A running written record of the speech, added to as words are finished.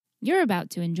You're about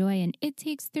to enjoy an It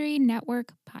Takes Three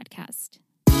Network podcast.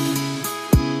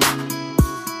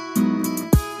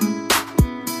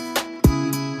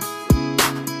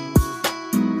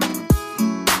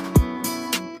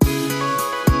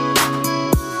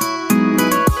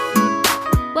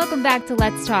 Welcome back to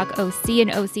Let's Talk OC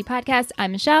and OC podcast.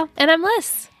 I'm Michelle. And I'm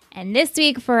Liz. And this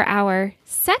week for our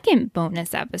second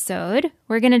bonus episode,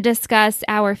 we're going to discuss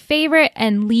our favorite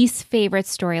and least favorite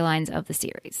storylines of the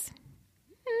series.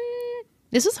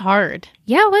 This was hard.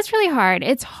 Yeah, it was really hard.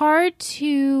 It's hard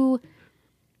to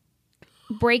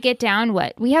break it down.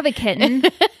 What? We have a kitten.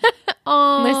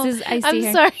 Oh, Liz is, I see I'm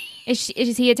her. sorry.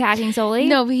 Is he attacking Soli?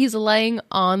 No, but he's laying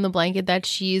on the blanket that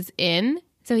she's in.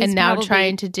 So he's and now probably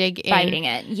trying to dig in. biting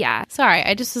it. Yeah. Sorry,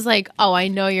 I just was like, oh, I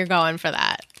know you're going for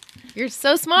that. You're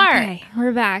so smart. Okay,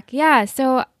 we're back. Yeah,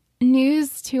 so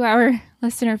news to our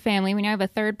listener family. We now have a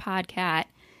third pod cat.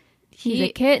 He's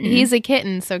a kitten. He's a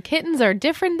kitten. So kittens are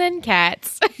different than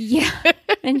cats. Yeah.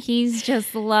 And he's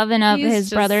just loving up He's his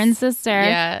just- brother and sister.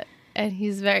 Yeah. And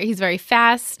he's very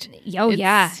fast. Oh,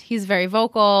 yeah. He's very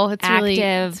vocal. It's really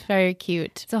Active. it's very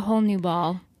cute. It's a whole new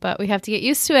ball. But we have to get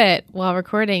used to it while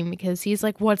recording because he's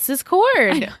like, what's this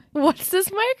cord? What's this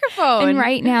microphone? And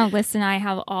right now, Liz and I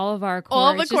have all of our cords,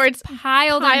 All the cords just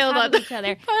piled on top of each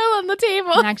other. Pile on the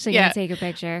table. I'm actually going to take a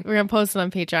picture. We're going to post it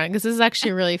on Patreon because this is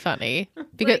actually really funny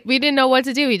because we didn't know what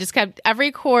to do. He just kept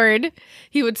every cord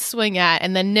he would swing at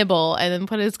and then nibble and then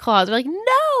put his claws. We're like,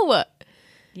 no,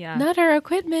 Yeah. not our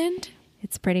equipment.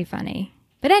 It's pretty funny.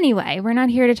 But anyway, we're not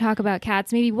here to talk about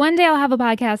cats. Maybe one day I'll have a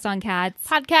podcast on cats.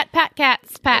 Podcat, pat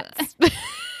cats, pats.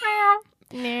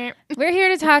 Nah. We're here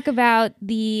to talk about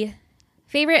the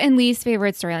favorite and least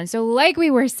favorite storyline. So like we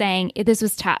were saying, this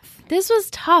was tough. This was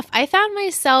tough. I found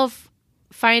myself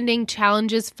finding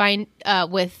challenges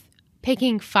with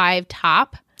picking 5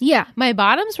 top. Yeah. My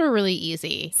bottoms were really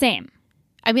easy. Same.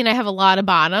 I mean, I have a lot of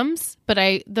bottoms, but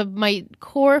my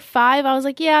core 5, I was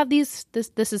like, yeah, this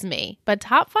is me. But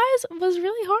top 5s was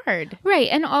really hard. Right.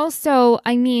 And also,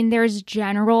 I mean, there's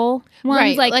general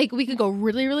ones Right. Like we could go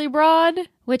really, really broad,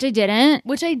 which I didn't.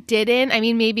 which I didn't. I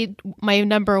mean, maybe my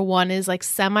number 1 is like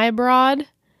semi-broad.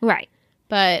 Right.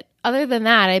 But other than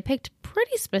that, I picked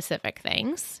pretty specific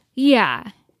things. Yeah.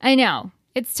 I know.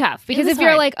 It's tough because was if you're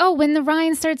hard. like, oh, when the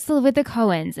Ryan starts to live with the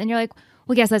Coens, and you're like,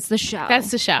 well, yes, that's the show. That's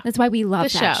the show. That's why we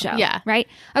love The that show, show. yeah. Right?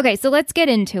 Okay, so let's get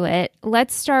into it.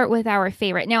 Let's start with our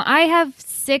favorite. Now, I have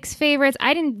 6 favorites.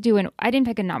 I didn't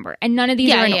pick a number, and none of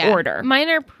these are in order. Mine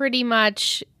are pretty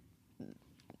much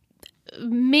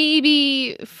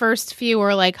maybe first few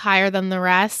are like higher than the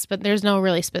rest, but there's no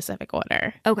really specific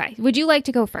order. Okay. Would you like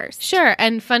to go first? Sure.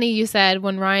 And funny you said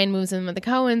when Ryan moves in with the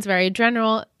Coens, very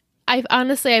general. I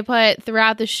put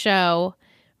throughout the show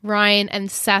Ryan and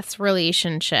Seth's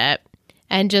relationship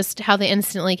and just how they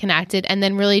instantly connected, and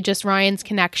then really just Ryan's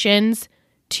connections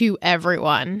to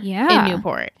everyone in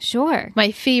Newport. Sure.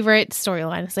 My favorite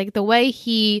storyline is like the way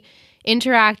he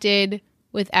interacted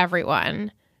with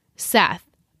everyone. Seth,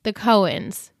 the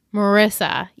Coens,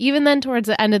 Marissa, even then towards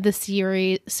the end of the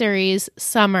series,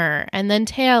 Summer, and then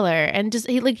Taylor, and just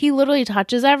he literally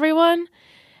touches everyone.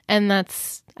 And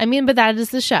but that is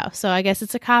the show. So I guess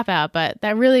it's a cop-out, but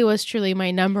that really was truly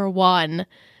my number 1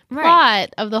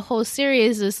 plot of the whole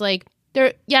series is like,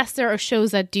 there are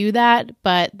shows that do that,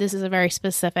 but this is a very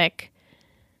specific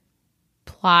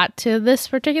plot to this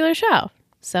particular show.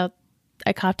 So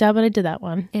I copped out, but I did that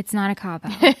one. It's not a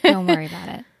cop-out. Don't worry about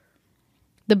it.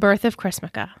 The birth of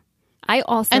Chrismica. I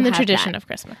also And the have tradition that. of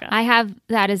Chrismica. I have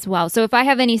that as well. So if I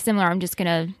have any similar, I'm just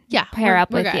going to pair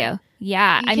up with good. you.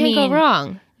 Yeah. You can't go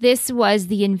wrong. This was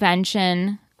the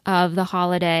invention of the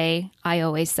holiday I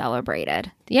always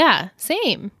celebrated. Yeah,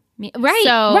 same. Right.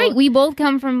 So- right. We both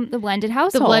come from the blended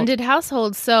household. The blended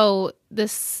household. So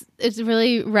it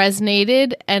really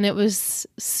resonated and it was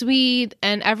sweet.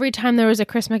 And every time there was a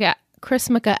Chrismica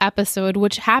episode,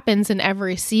 which happens in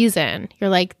every season, you're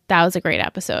like, that was a great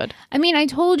episode. I mean, I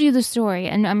told you the story,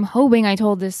 and I'm hoping I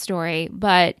told this story,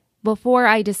 but before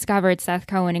I discovered Seth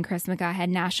Cohen and Chrismica, I had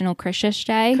National Krishish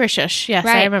Day. Krishish, yes,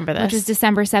 Right, I remember this. Which is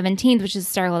December 17th, which is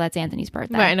hysterical. That's Anthony's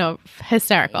birthday. Right, I know,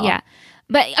 hysterical. Yeah.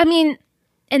 But, I mean,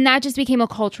 and that just became a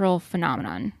cultural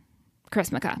phenomenon,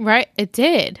 Chrismica. Right, it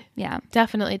did. Yeah.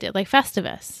 Definitely did. Like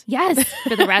Festivus. Yes,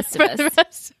 for the rest of us. The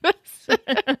rest of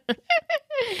us.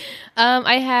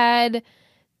 I had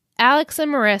Alex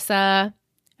and Marissa.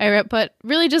 I put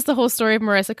really just the whole story of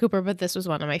Marissa Cooper, but this was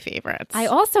one of my favorites. I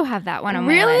also have that one on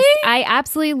my Really? list. I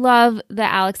absolutely love the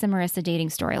Alex and Marissa dating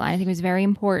storyline. I think it was very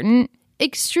important,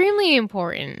 Extremely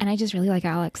important. and I just really like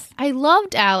Alex. I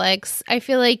loved Alex. I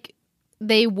feel like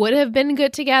they would have been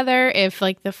good together if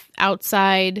like the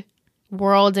outside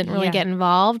world, didn't really get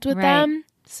involved with them.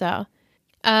 So,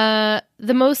 the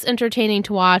most entertaining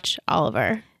to watch,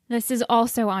 Oliver. This is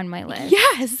also on my list.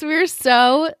 Yes, we're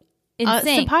so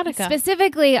insane. simpatico.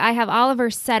 Specifically, I have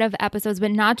Oliver's set of episodes,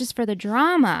 but not just for the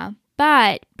drama,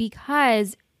 but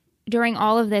because during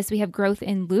all of this, we have growth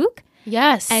in Luke.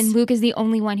 Yes. And Luke is the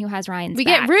only one who has Ryan's We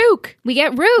back. get Rook. We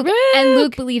get Rook. And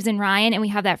Luke believes in Ryan, and we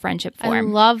have that friendship for I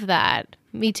him. love that.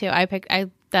 Me too.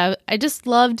 I just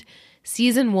loved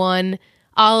season 1.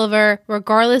 Oliver,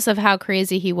 regardless of how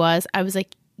crazy he was, I was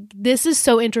like, this is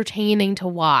so entertaining to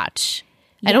watch.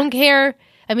 Yeah. I don't care.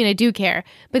 I mean, I do care,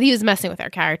 but he was messing with our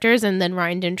characters, and then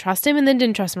Ryan didn't trust him, and then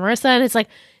didn't trust Marissa, and it's like,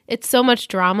 it's so much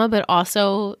drama, but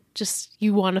also just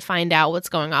you want to find out what's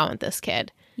going on with this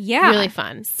kid. Yeah. Really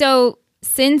fun. So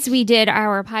since we did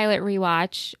our pilot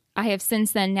rewatch, I have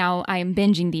since then now I am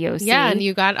binging the OC. Yeah, and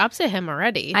you got up to him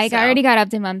already. I already got up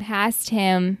to him. I'm past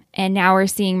him. And now we're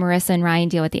seeing Marissa and Ryan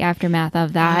deal with the aftermath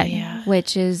of that,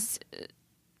 which is...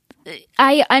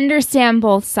 I understand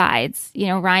both sides. You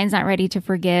know, Ryan's not ready to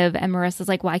forgive, and Marissa's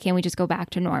like, why can't we just go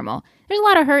back to normal? There's a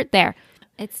lot of hurt there.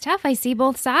 It's tough. I see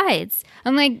both sides.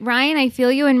 I'm like, Ryan, I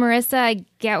feel you, and Marissa, I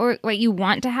get what you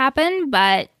want to happen,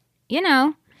 but, you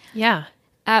know. Yeah.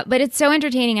 But it's so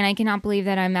entertaining, and I cannot believe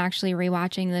that I'm actually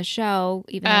rewatching the show,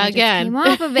 even though I just again. came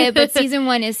off of it. But season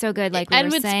 1 is so good, like we were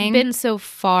saying. And it's been so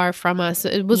far from us.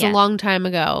 It was a long time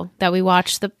ago that we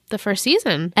watched the first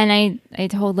season. And I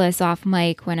told Liz off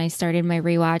mic when I started my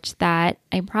rewatch that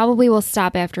I probably will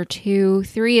stop after 2.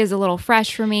 3 is a little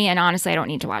fresh for me, and honestly, I don't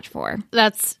need to watch 4.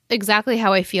 That's exactly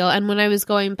how I feel. And when I was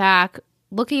going back,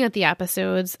 looking at the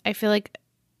episodes, I feel like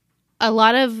a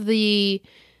lot of the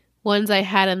ones I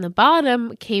had in the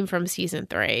bottom came from season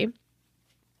 3.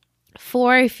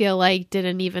 4, I feel like,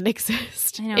 didn't even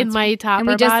exist in my top or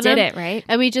bottom. And we just did it, right?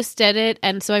 And we just did it.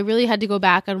 And so I really had to go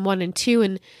back on 1 and 2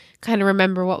 and kind of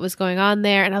remember what was going on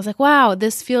there. And I was like, wow,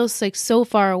 this feels like so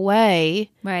far away.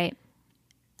 Right.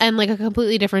 And like a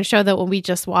completely different show than what we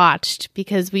just watched,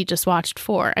 because we just watched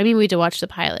 4. I mean, we did watch the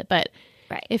pilot, but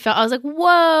it felt, I was like,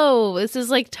 whoa, this is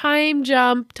like time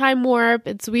jump, time warp.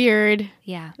 It's weird.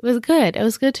 Yeah. It was good. It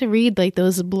was good to read like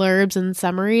those blurbs and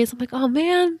summaries. I'm like, oh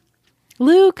man,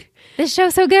 Luke. This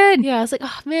show's so good. Yeah. I was like,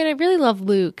 oh man, I really love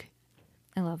Luke.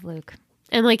 I love Luke.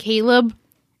 And like Caleb.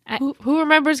 Who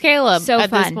remembers Caleb so at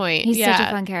fun. this point? He's such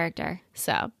a fun character.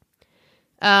 So,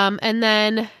 and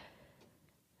then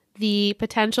the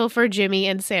potential for Jimmy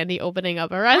and Sandy opening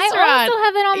up a restaurant. I also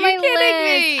have it on my list.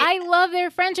 Me? I love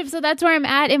their friendship, so that's where I'm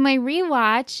at in my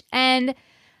rewatch. And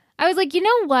I was like, you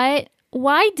know what?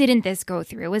 Why didn't this go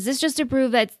through? Was this just to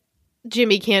prove that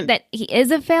Jimmy can't... that he is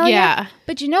a failure? Yeah.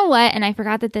 But you know what? And I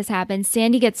forgot that this happened.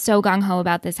 Sandy gets so gung-ho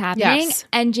about this happening. Yes.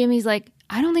 And Jimmy's like,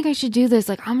 I don't think I should do this.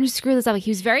 Like, I'm going to screw this up. Like,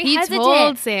 he was very hesitant. He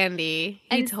told Sandy.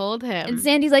 He told him. And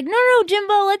Sandy's like, no,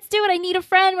 Jimbo, let's do it. I need a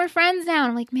friend. We're friends now. And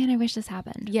I'm like, man, I wish this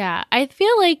happened. Yeah. I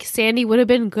feel like Sandy would have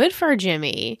been good for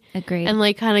Jimmy. Agreed. And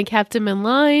like kind of kept him in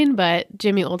line, but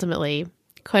Jimmy ultimately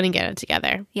couldn't get it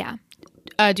together. Yeah.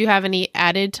 Do you have any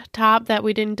added top that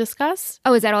we didn't discuss?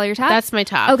 Oh, is that all your top? That's my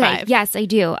top 5. Yes, I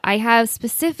do. I have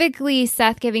specifically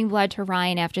Seth giving blood to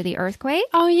Ryan after the earthquake.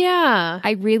 Oh, yeah.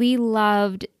 I really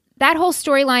loved that whole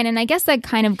storyline, and I guess that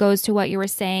kind of goes to what you were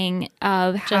saying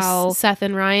of how just Seth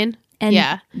and Ryan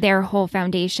and their whole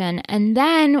foundation. And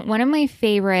then one of my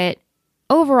favorite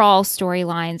overall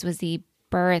storylines was the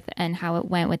birth and how it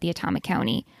went with the Atomic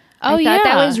County. I thought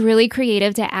that was really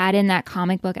creative to add in that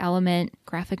comic book element,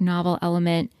 graphic novel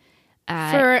element.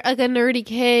 For like a nerdy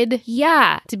kid.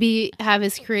 Yeah. To have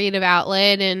his creative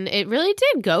outlet, and it really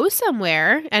did go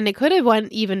somewhere. And it could have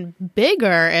went even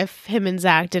bigger if him and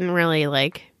Zach didn't really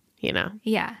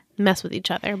mess with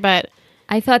each other. But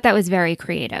I thought that was very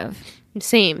creative.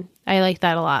 Same. I like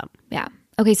that a lot. Yeah.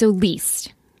 Okay, so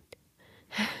least.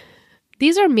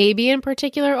 These are maybe in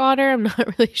particular order. I'm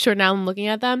not really sure now I'm looking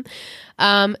at them.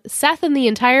 Seth and the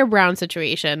entire Brown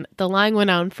situation. The line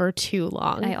went on for too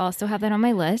long. I also have that on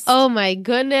my list. Oh my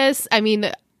goodness. I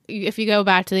mean, if you go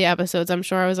back to the episodes, I'm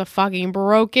sure I was a fucking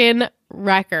broken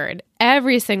record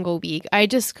every single week. I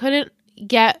just couldn't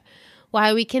get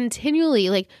why we continually,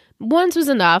 like, once was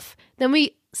enough. Then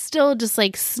we still just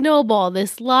like snowball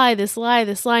this lie,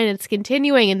 and it's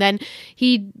continuing. And then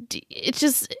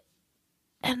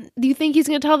and you think he's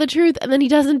going to tell the truth, and then he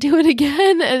doesn't do it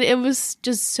again. And it was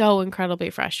just so incredibly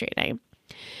frustrating.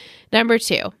 Number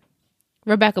 2,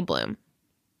 Rebecca Bloom.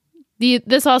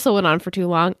 This also went on for too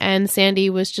long, and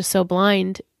Sandy was just so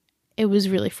blind. It was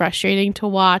really frustrating to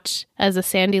watch as a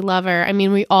Sandy lover. I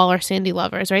mean, we all are Sandy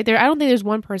lovers, right? I don't think there's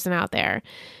one person out there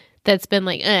that's been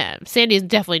like, Sandy is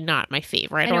definitely not my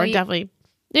favorite, or definitely...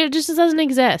 It just doesn't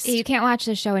exist. You can't watch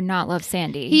the show and not love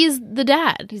Sandy. He's the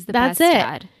dad. He's the That's best it.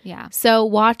 dad. Yeah. So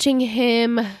watching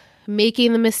him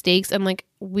making the mistakes, and like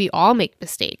we all make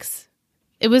mistakes.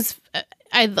 It was.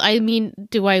 I mean,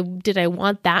 did I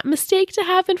want that mistake to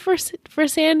happen for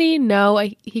Sandy? No,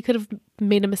 he could have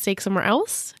made a mistake somewhere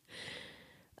else.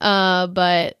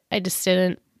 But I just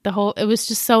didn't. It was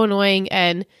just so annoying,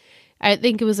 and I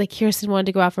think it was like Kirsten wanted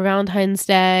to go out for Valentine's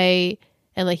Day,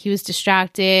 and like he was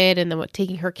distracted, and then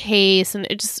taking her case, and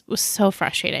it just was so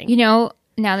frustrating. You know,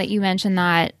 now that you mentioned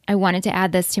that, I wanted to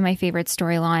add this to my favorite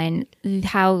storyline,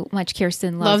 how much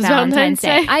Kirsten loves Valentine's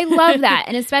Day. I love that.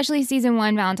 And especially season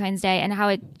 1 Valentine's Day, and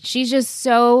how she's just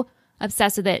so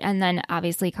obsessed with it. And then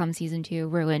obviously comes season 2,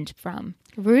 ruined from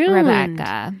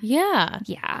Rebecca. Yeah.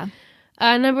 Yeah.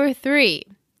 Number 3,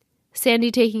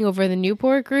 Sandy taking over the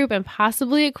Newport Group and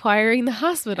possibly acquiring the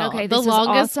hospital. Okay, the this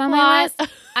longest was also on my plot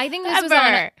list. I think this was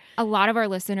on a lot of our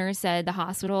listeners said the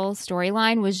hospital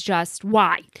storyline was just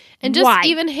why. And just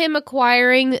even him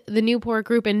acquiring the Newport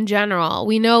Group in general.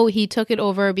 We know he took it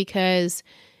over because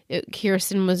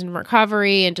Kirsten was in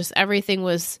recovery and just everything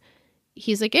was,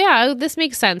 he's like, yeah, this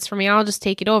makes sense for me. I'll just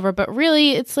take it over. But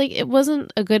really, it's like it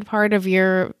wasn't a good part of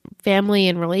your family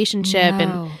and relationship.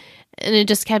 No. And it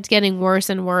just kept getting worse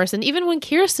and worse. And even when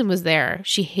Kirsten was there,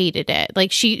 she hated it.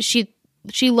 Like she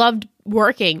loved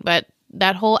working, but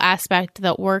that whole aspect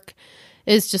that work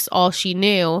is just all she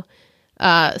knew.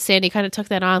 Sandy kind of took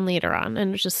that on later on,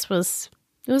 and it was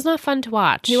not fun to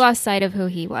watch. He lost sight of who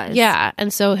he was. Yeah,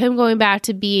 and so him going back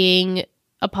to being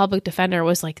a public defender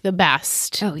was like the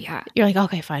best. Oh yeah, you're like,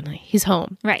 okay, finally, he's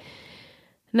home. Right.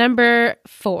 Number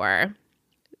 4,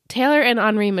 Taylor and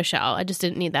Henri Michel. I just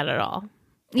didn't need that at all.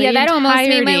 Yeah, that almost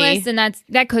made my list, and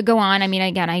that could go on. I mean,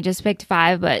 again, I just picked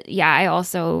 5, but yeah, I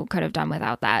also could have done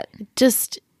without that.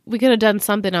 We could have done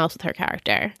something else with her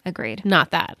character. Agreed.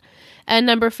 Not that. And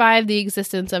number 5, the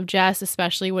existence of Jess,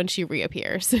 especially when she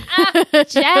reappears.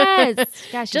 Jess!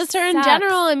 Gosh, just her in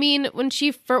general. I mean, when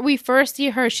we first see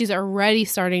her, she's already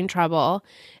starting trouble.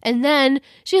 And then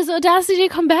she has the audacity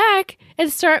to come back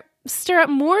and stir up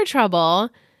more trouble.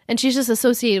 And she's just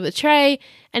associated with Trey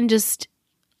and just,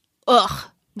 ugh.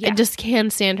 Yeah. I just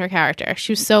can't stand her character.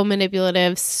 She was so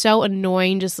manipulative, so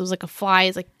annoying, just was like a fly.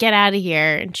 It's like, get out of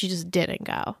here. And she just didn't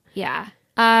go. Yeah.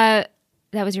 That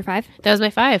was your 5? That was my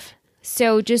 5.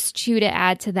 So just to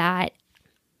add to that,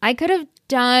 I could have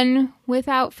done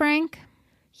without Frank.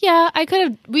 Yeah, I could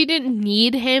have. We didn't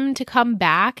need him to come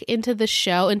back into the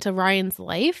show, into Ryan's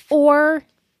life. Or,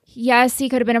 yes, he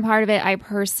could have been a part of it. I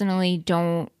personally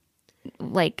don't,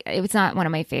 like, it was not one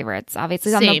of my favorites.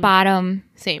 Obviously, it's on the bottom.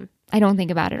 Same. I don't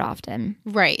think about it often.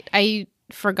 Right. I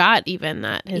forgot even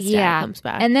that his dad comes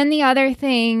back. And then the other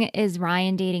thing is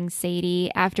Ryan dating Sadie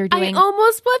after doing I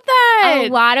almost put that. A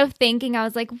lot of thinking. I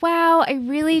was like, wow, I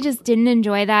really just didn't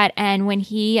enjoy that. And when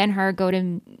he and her go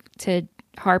to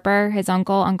Harper, his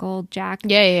Uncle Jack.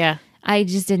 Yeah. I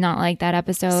just did not like that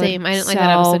episode. Same. I didn't like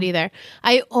that episode either.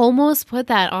 I almost put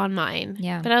that on mine.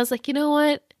 Yeah. But I was like, you know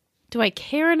what? Do I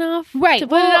care enough to put it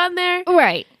on there?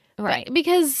 Right.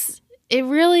 Because it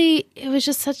was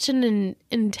just such an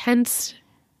intense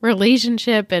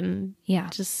relationship, and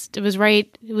it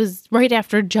was right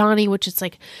after Johnny, which is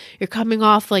like you're coming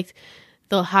off like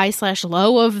the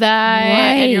high/low of that,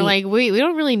 and you're like, wait, we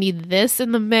don't really need this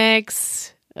in the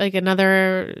mix, like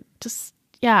another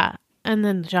and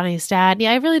then Johnny's dad.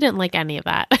 I really didn't like any of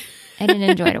that. I didn't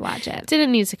enjoy to watch it.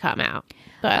 Didn't need to come out.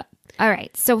 But all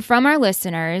right, so from our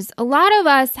listeners, a lot of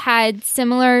us had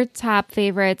similar top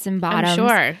favorites and bottoms. I'm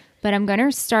sure. But I'm going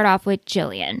to start off with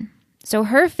Jillian. So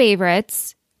her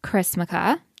favorites,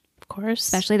 Chrismukkah. Of course.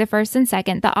 Especially the first and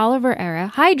second. The Oliver era.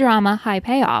 High drama, high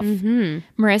payoff.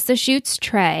 Mm-hmm. Marissa shoots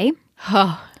Trey.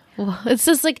 Oh, well, it's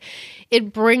just like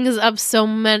it brings up so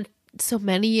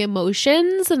many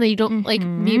emotions. And you don't, like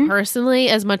me personally,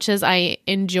 as much as I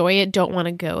enjoy it, don't want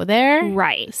to go there.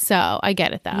 Right. So I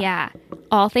get it though. Yeah.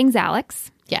 All things Alex.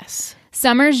 Yes.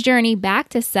 Summer's journey back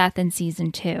to Seth in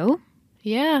season 2.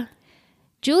 Yeah.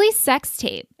 Julie's sex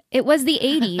tape. It was the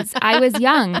 80s. I was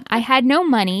young. I had no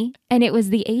money, and it was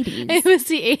the 80s. It was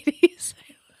the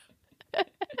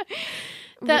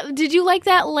 80s. Did you like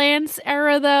that Lance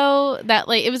era, though? That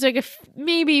like it was like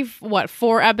maybe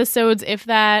 4 episodes, if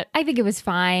that. I think it was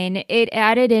fine. It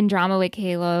added in drama with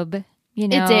Caleb. You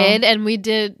know, it did, and we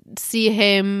did see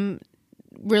him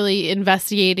really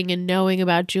investigating and knowing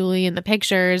about Julie and the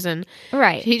pictures, and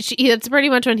that's pretty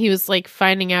much when he was like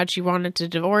finding out she wanted to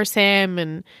divorce him,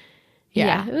 and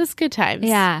it was good times.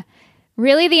 Yeah,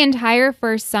 really the entire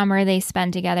first summer they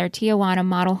spent together, Tijuana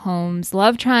model homes,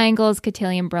 love triangles,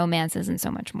 cotillion bromances, and so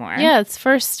much more. Yeah, it's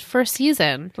first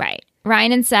season. Right.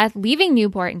 Ryan and Seth leaving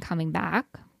Newport and coming back.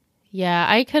 Yeah,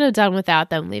 I could have done without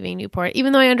them leaving Newport,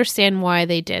 even though I understand why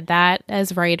they did that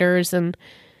as writers. And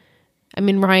I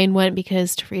mean, Ryan went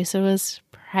because Teresa was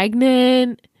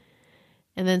pregnant.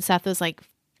 And then Seth was like,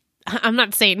 I'm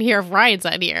not staying here if Ryan's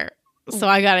not here. So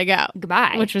I got to go.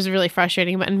 Goodbye. Which was really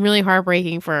frustrating and really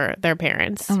heartbreaking for their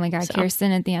parents. Oh my God. So.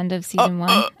 Kirsten at the end of season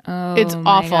 1. It's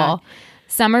awful. God.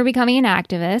 Summer becoming an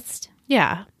activist.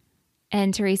 Yeah.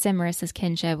 And Teresa and Marissa's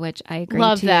kinship, which I agree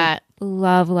love to. That.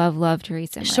 Love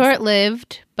Teresa and Marissa.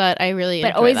 Short-lived, but I really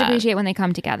But always appreciate when they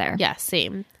come together. Yeah,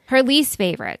 same. Her least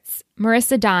favorites.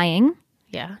 Marissa dying.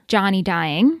 Yeah. Johnny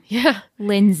dying. Yeah.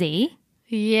 Lindsay.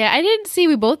 Yeah, I didn't see.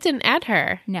 We both didn't add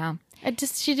her. No.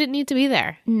 She didn't need to be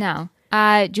there. No.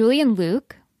 Julie and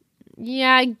Luke.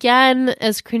 Yeah, again,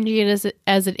 as cringy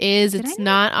as it is, it's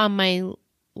not on my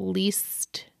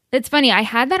least. It's funny. I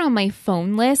had that on my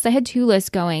phone list. I had 2 lists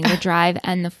going, the drive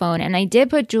and the phone. And I did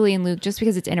put Julie and Luke just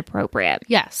because it's inappropriate.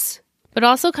 Yes. But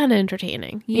also kind of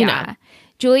entertaining. Yeah. You know.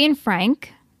 Julie and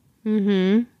Frank.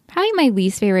 Mm-hmm. Probably my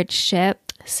least favorite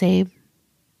ship. Same.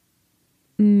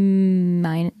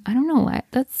 Mine. I don't know what.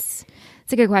 That's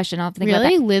a good question. I'll have to think about that.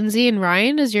 Really? Lindsay and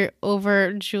Ryan is your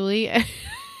over Julie?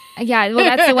 Yeah. Well,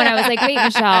 that's the one I was like, wait,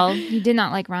 Michelle, you did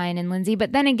not like Ryan and Lindsay.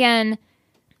 But then again,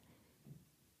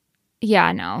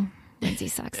 yeah, no. Lindsay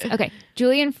sucks. Okay.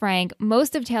 Julie and Frank.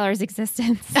 Most of Taylor's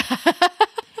existence.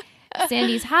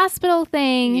 Sandy's hospital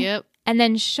thing. Yep. And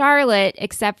then Charlotte,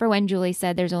 except for when Julie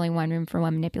said there's only one room for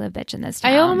one manipulative bitch in this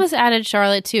town. I almost added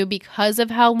Charlotte too because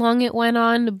of how long it went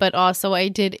on, but also I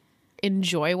did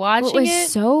enjoy watching it. It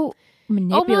was so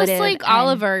manipulative. Almost like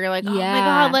Oliver. You're like, oh my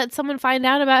God, let someone find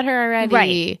out about her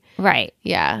already. Right.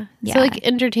 Yeah. So like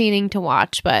entertaining to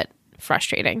watch, but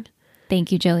frustrating.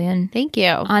 Thank you, Jillian. Thank you.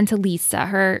 On to Lisa.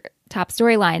 Her top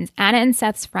storylines. Anna and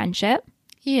Seth's friendship.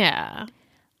 Yeah.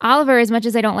 Oliver, as much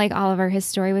as I don't like Oliver, his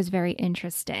story was very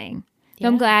interesting. So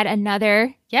I'm glad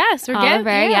another Yes, we're Oliver.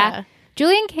 good. Yeah.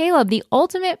 Julie and Caleb, the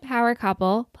ultimate power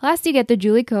couple. Plus you get the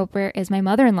Julie Cooper is my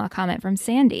mother-in-law comment from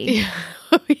Sandy.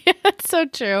 Yeah, that's so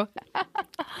true.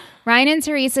 Ryan and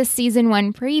Teresa season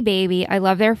 1 pre-baby. I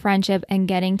love their friendship and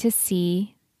getting to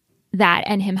see that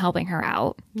and him helping her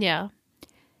out. Yeah.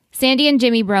 Sandy and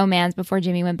Jimmy bromance before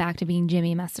Jimmy went back to being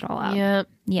Jimmy, messed it all up. Yep.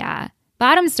 Yeah.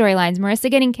 Bottom storylines.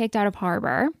 Marissa getting kicked out of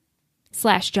Harbor /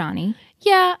 Johnny.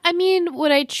 Yeah. I mean,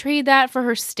 would I trade that for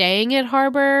her staying at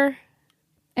Harbor?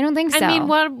 I don't think so. I mean,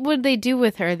 what would they do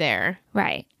with her there?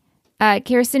 Right.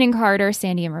 Kirsten and Carter,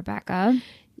 Sandy and Rebecca.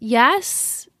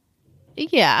 Yes.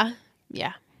 Yeah.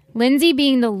 Yeah. Lindsay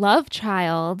being the love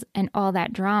child and all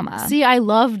that drama. See, I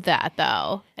loved that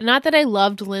though. Not that I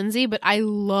loved Lindsay, but I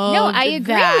loved No, I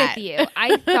agree that. with you.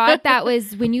 I thought that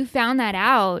was when you found that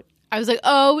out. I was like,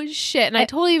 oh shit. And I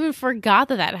totally even forgot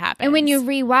that happened. And when you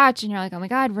rewatch and you're like, oh my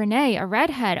God, Renee, a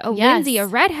redhead. Oh, Yes. Lindsay, a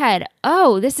redhead.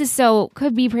 Oh, this is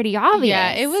could be pretty obvious.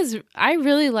 Yeah, I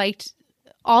really liked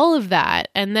all of that.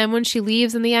 And then when she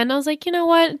leaves in the end, I was like, you know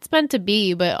what? It's meant to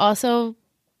be. But also,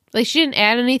 like, she didn't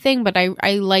add anything, but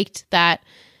I liked that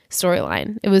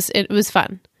storyline. It was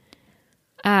fun.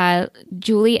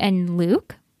 Julie and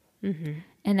Luke. Mm-hmm.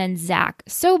 And then Zach.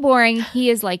 So boring. He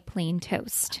is like plain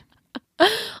toast.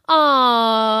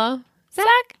 Aww.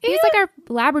 Zach, he's like our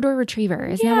Labrador retriever.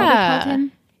 Isn't that what we called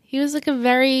him? He was like a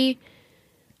very,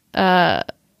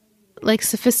 like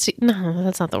sophisticated. No,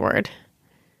 that's not the word.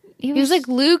 He was like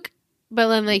Luke, but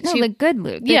then like the good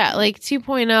Luke. Yeah, like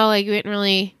 2.0. Like we didn't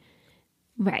really,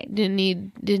 right? Didn't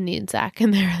need Zach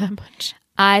in there that much.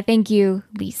 Thank you,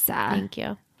 Lisa. Thank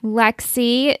you.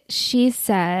 Lexi, she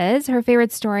says her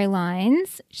favorite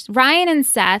storylines: Ryan and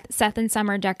Seth and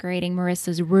Summer decorating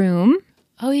Marissa's room.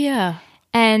 Oh yeah,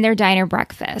 and their diner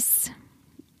breakfast.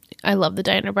 I love the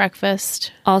diner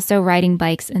breakfast. Also riding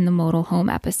bikes in the modal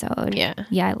home episode. Yeah,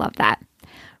 I love that.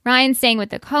 Ryan staying with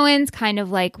the Coens, kind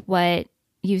of like what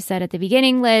you said at the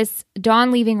beginning, Liz.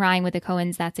 Dawn leaving Ryan with the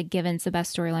Coens. That's a given. It's the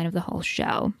best storyline of the whole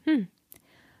show.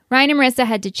 Ryan and Marissa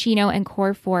head to Chino and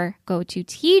Core 4 go to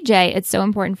TJ. It's so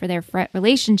important for their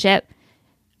relationship.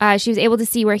 She was able to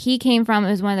see where he came from.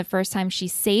 It was one of the first times she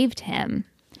saved him.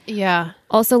 Yeah.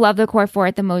 Also love the Core 4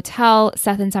 at the motel.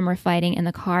 Seth and Summer fighting in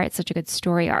the car. It's such a good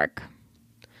story arc.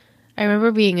 I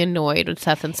remember being annoyed with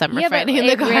Seth and Summer fighting in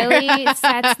the car. It really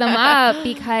sets them up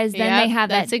because then they have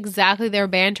that's exactly their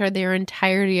banter, their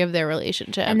entirety of their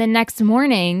relationship. And the next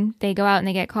morning, they go out and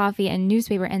they get coffee and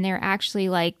newspaper, and they're actually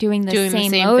like doing the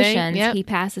same motions. Yep. He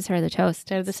passes her the toast.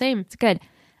 They're the same. It's good.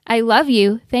 I love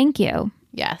you. Thank you.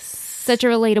 Yes. Such a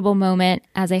relatable moment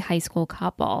as a high school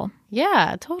couple.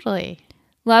 Yeah, totally.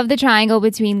 Love the triangle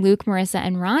between Luke, Marissa,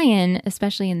 and Ryan,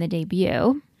 especially in the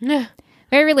debut. Yeah.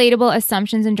 Very relatable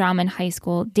assumptions and drama in high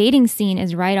school. Dating scene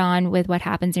is right on with what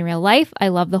happens in real life. I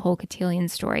love the whole cotillion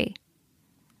story.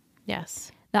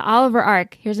 Yes. The Oliver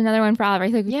arc. Here's another one for Oliver.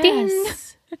 He's like,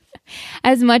 yes.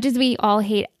 As much as we all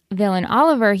hate villain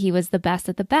Oliver, he was the best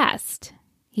at the best.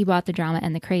 He brought the drama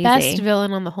and the crazy. Best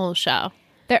villain on the whole show.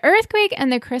 The earthquake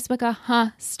and the Chris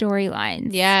McCaha storylines.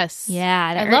 Yes.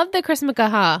 Yeah. I love the Chris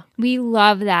McCaha. We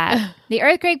love that. The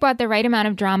earthquake brought the right amount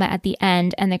of drama at the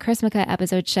end, and the Chris McCaha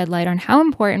episode shed light on how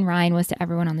important Ryan was to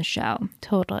everyone on the show.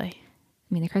 Totally.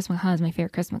 I mean, the Chris McCaha is my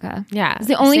favorite Chris McCaha. Yeah. It's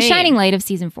the only shining light of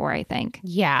season 4, I think.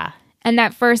 Yeah. And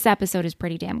that first episode is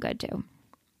pretty damn good, too.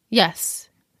 Yes.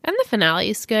 And the finale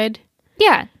is good.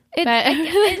 Yeah.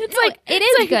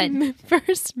 It's good.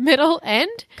 First, middle,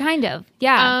 end. Kind of.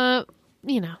 Yeah.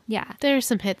 Yeah. There's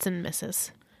some hits and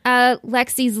misses.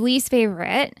 Lexi's least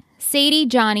favorite, Sadie,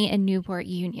 Johnny, and Newport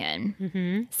Union.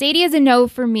 Mm-hmm. Sadie is a no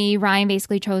for me. Ryan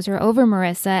basically chose her over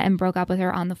Marissa and broke up with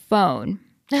her on the phone.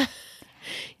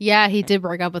 Yeah, he did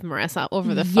break up with Marissa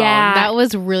over the phone. Yeah. That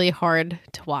was really hard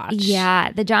to watch.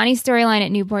 Yeah, the Johnny storyline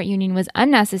at Newport Union was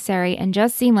unnecessary and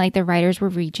just seemed like the writers were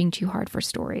reaching too hard for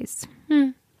stories.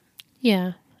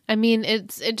 Yeah. I mean,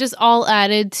 it just all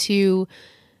added to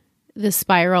the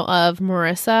spiral of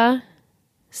Marissa.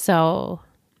 So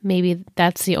maybe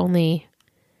that's the only,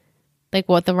 like,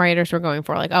 what the writers were going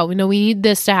for. Like, oh, we need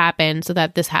this to happen so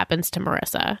that this happens to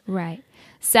Marissa. Right.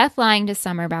 Seth lying to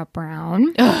Summer about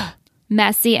Brown. Ugh.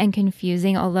 Messy and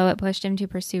confusing, although it pushed him to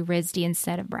pursue Rizdi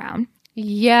instead of Brown.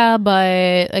 Yeah,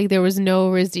 but like there was no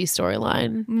Rizdi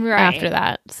storyline after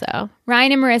that. So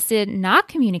Ryan and Marissa not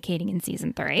communicating in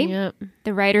season 3. Yep.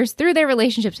 The writers threw their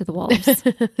relationship to the wolves.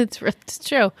 It's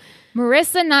true.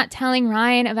 Marissa not telling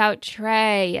Ryan about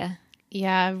Trey.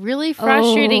 Yeah, really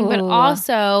frustrating. But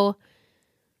also,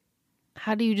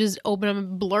 how do you just open up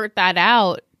and blurt that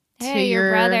out to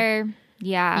your brother?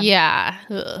 Yeah. Yeah.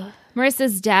 Ugh.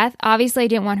 Marissa's death. Obviously, I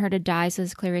didn't want her to die, so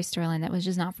it's clearly a storyline that was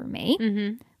just not for me.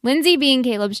 Mm-hmm. Lindsay being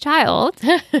Caleb's child.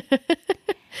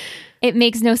 It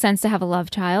makes no sense to have a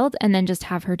love child and then just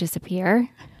have her disappear.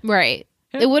 Right.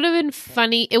 It would have been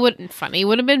funny. It would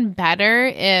have been better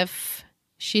if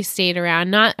she stayed around.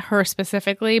 Not her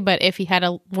specifically, but if he had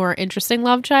a more interesting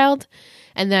love child.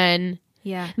 And then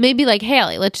maybe like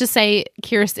Haley. Let's just say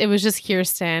Kirsten. It was just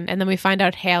Kirsten. And then we find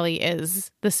out Haley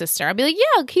is the sister. I'd be like,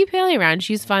 yeah, keep Haley around.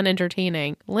 She's fun,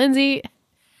 entertaining. Lindsay,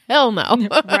 hell no.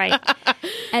 Right.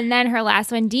 And then her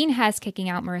last one, Dean Hess kicking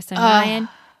out Marissa and Ryan.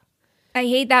 I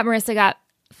hate that Marissa got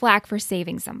flack for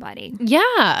saving somebody.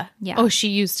 Yeah. Yeah. Oh, she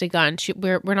used a gun.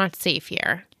 We're not safe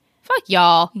here. Fuck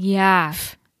y'all. Yeah.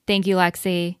 Thank you,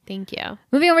 Lexi. Thank you.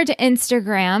 Moving over to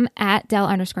Instagram at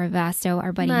Del_Vasto,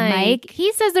 our buddy Mike.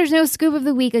 He says there's no scoop of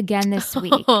the week again this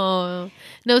week. Oh,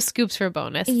 no scoops for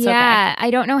bonus. It's okay. I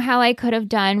don't know how I could have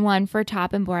done one for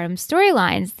top and bottom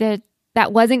storylines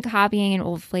that wasn't copying an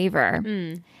old flavor.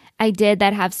 I did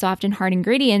that have soft and hard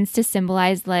ingredients to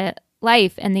symbolize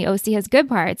life, and the OC has good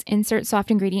parts. Insert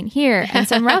soft ingredient here, and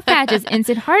some rough patches.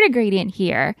 Insert hard ingredient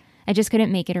here. I just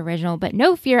couldn't make it original, but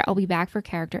no fear, I'll be back for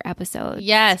character episodes.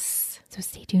 Yes. So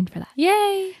stay tuned for that.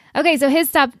 Yay. Okay, so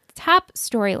his top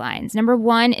storylines. Number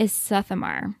 1 is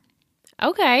Suthamar.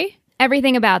 Okay.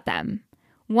 Everything about them.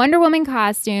 Wonder Woman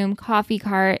costume, coffee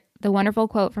cart, the wonderful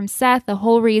quote from Seth, the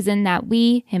whole reason that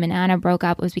him and Anna broke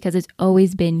up was because it's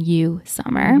always been you,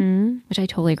 Summer, which I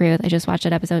totally agree with. I just watched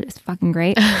that episode. It's fucking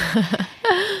great.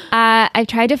 I've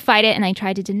tried to fight it and I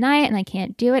tried to deny it and I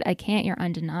can't do it. I can't. You're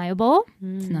undeniable.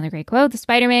 It's another great quote. The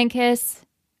Spider-Man kiss,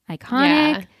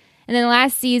 iconic. Yeah. And then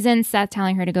last season, Seth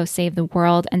telling her to go save the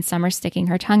world and Summer sticking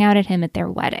her tongue out at him at their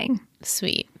wedding.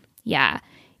 Sweet. Yeah.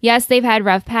 Yes, they've had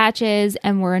rough patches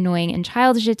and were annoying and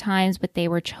childish at times, but they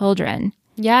were children.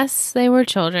 Yes, they were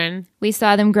children. We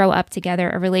saw them grow up together.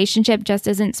 A relationship just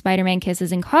isn't Spider-Man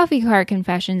kisses and coffee cart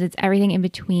confessions. It's everything in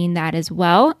between that as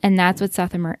well. And that's what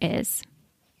Suthamar is.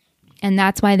 And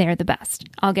that's why they're the best.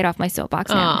 I'll get off my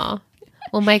soapbox now.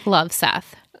 Well, Mike loves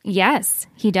Seth. Yes,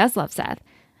 he does love Seth.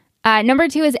 Number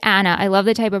 2 is Anna. I love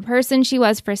the type of person she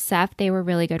was for Seth. They were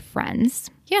really good friends.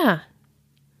 Yeah.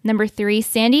 Number 3,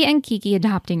 Sandy and Kiki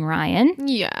adopting Ryan.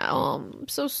 Yeah,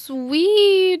 so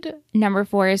sweet. Number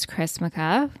 4 is Chris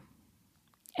McCabe.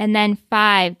 And then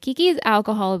 5, Kiki's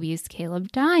alcohol abuse,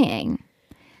 Caleb dying.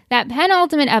 That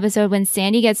penultimate episode when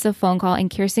Sandy gets the phone call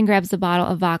and Kirsten grabs the bottle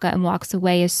of vodka and walks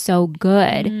away is so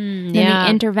good. And the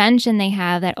intervention they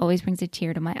have, that always brings a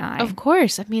tear to my eye. Of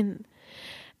course. I mean,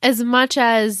 as much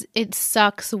as it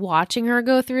sucks watching her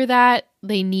go through that,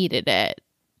 they needed it.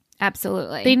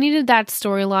 Absolutely. They needed that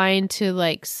storyline to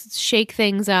like shake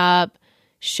things up,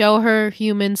 show her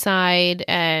human side,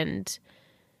 and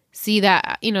see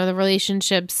that, you know, the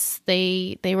relationships,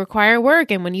 they require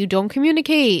work. And when you don't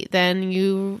communicate, then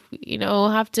you know,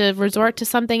 have to resort to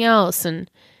something else. And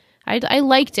I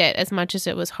liked it as much as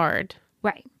it was hard.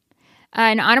 Right.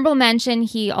 An honorable mention,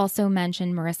 he also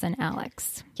mentioned Marissa and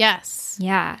Alex. Yes.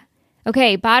 Yeah.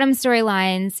 Okay, bottom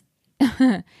storylines.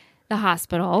 The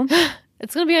hospital.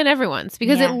 It's going to be on everyone's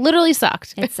because it literally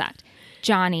sucked. It sucked.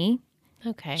 Johnny.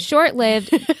 Okay.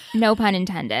 Short-lived, no pun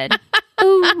intended.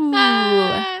 Ooh.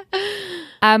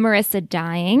 Marissa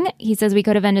dying. He says we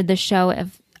could have ended the show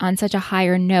on such a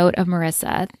higher note of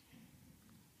Marissa.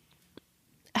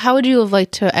 How would you have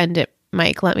liked to end it,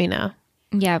 Mike? Let me know.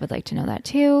 Yeah, I would like to know that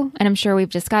too. And I'm sure we've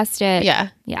discussed it. Yeah.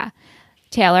 Yeah.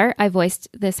 Taylor, I voiced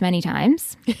this many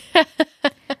times.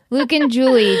 Luke and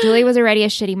Julie. Julie was already a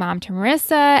shitty mom to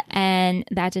Marissa, and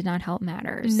that did not help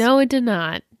matters. No, it did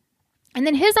not. And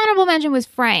then his honorable mention was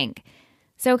Frank.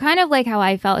 So kind of like how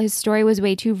I felt his story was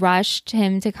way too rushed,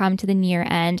 him to come to the near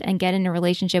end and get in a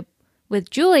relationship with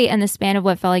Julie, and the span of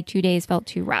what felt like 2 days felt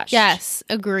too rushed. Yes,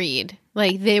 agreed.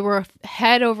 Like they were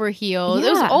head over heels. Yeah.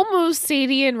 It was almost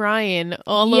Sadie and Ryan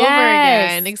all over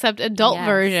again, except adult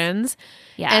versions.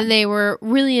 Yeah. And they were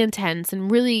really intense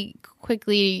and really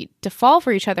quickly to fall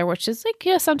for each other, which is like,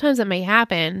 yeah, sometimes it may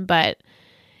happen, but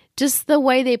just the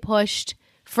way they pushed,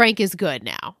 Frank is good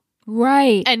now.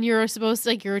 Right. And you're supposed to,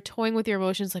 like, you're toying with your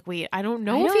emotions, like, wait, I don't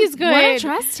know if he's good. I don't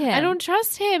trust him. I don't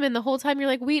trust him. And the whole time you're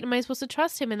like, wait, am I supposed to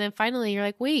trust him? And then finally you're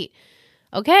like, wait,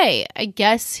 okay, I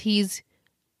guess he's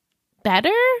better?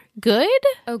 Good?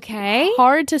 Okay.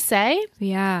 Hard to say.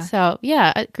 Yeah. So,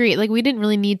 yeah, agreed. Like, we didn't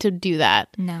really need to do that.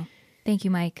 No. Thank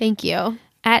you, Mike. Thank you.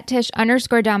 At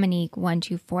Tish_Dominique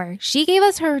 124. She gave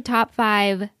us her top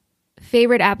 5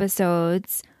 favorite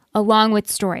episodes along with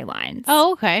storylines.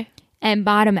 Oh, okay. And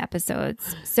bottom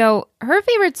episodes. So her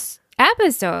favorite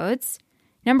episodes,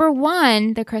 number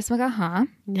 1, the Chris McGaha.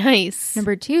 Nice.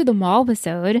 Number 2, the mall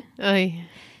episode. Oy.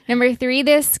 Number 3,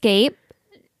 the escape.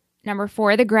 Number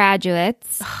 4, the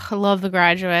graduates. I love The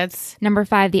Graduates. Number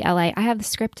 5, the LA. I have the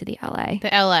script to the LA. The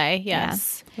LA,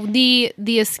 yes. Yeah.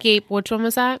 The escape, which one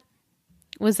was that?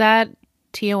 Was that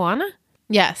Tijuana?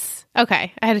 Yes.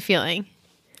 Okay. I had a feeling.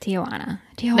 Tijuana.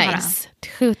 Nice.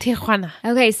 Tijuana.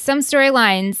 Okay, some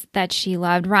storylines that she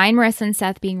loved. Ryan, Marissa, and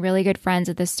Seth being really good friends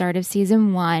at the start of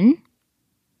season 1.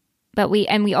 But we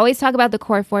always talk about the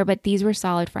core 4, but these were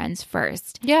solid friends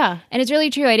first. Yeah. And it's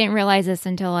really true. I didn't realize this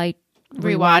until I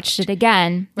rewatched it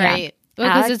again. Right.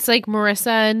 Yeah. Because it's like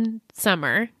Marissa and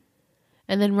Summer.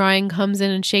 And then Ryan comes in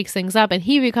and shakes things up, and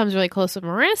he becomes really close with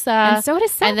Marissa. And so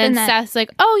does Seth. And then Seth's like,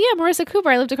 oh, yeah, Marissa Cooper.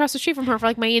 I lived across the street from her for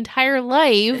like my entire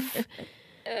life.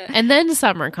 And then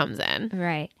Summer comes in.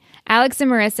 Right. Alex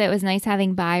and Marissa, it was nice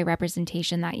having bi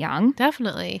representation that young.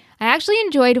 Definitely. I actually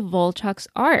enjoyed Volchuk's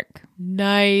arc.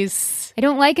 Nice. I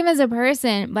don't like him as a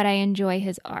person, but I enjoy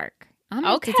his arc. I'm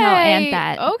going to tell Aunt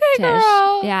that. Okay, Tish.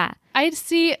 girl. Yeah. I'd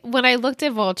see when I looked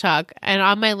at Volchuk and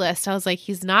on my list, I was like,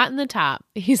 he's not in the top.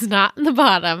 He's not in the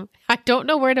bottom. I don't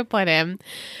know where to put him.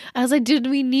 I was like, did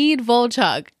we need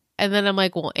Volchuk? And then I'm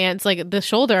like, well, Aunt's like the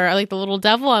shoulder, like the little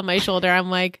devil on my shoulder. I'm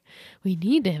like, we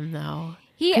need him though.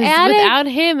 He added, without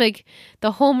him, like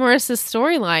the whole Marissa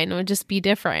storyline would just be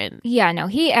different. Yeah, no,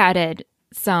 he added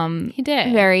some He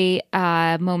did. very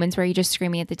moments where you're just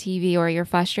screaming at the TV or you're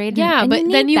frustrated. Yeah, and but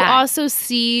then you that. also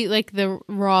see like the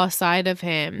raw side of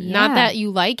him. Yeah. Not that you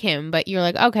like him, but you're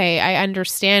like, okay, I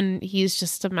understand he's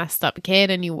just a messed up kid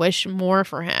and you wish more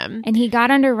for him. And he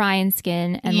got under Ryan's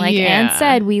skin. And like Anne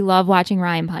said, we love watching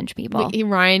Ryan punch people.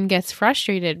 Ryan gets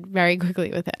frustrated very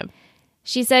quickly with him.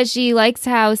 She says she likes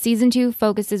how season 2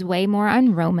 focuses way more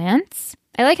on romance.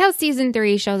 I like how season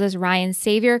 3 shows us Ryan's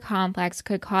savior complex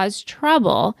could cause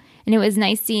trouble. And it was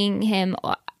nice seeing him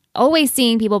always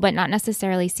seeing people, but not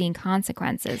necessarily seeing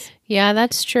consequences. Yeah,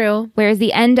 that's true. Whereas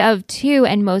the end of 2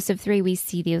 and most of 3, we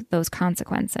see those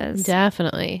consequences.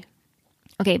 Definitely.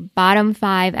 Okay, bottom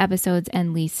 5 episodes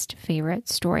and least favorite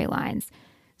storylines.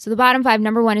 So the bottom 5,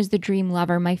 number 1 is The Dream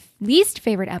Lover, my least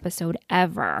favorite episode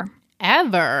ever.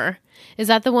 Ever? Is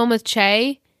that the one with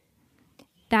Che?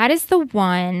 That is the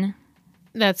one.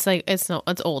 That's like, it's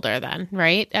older then,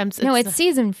 right? It's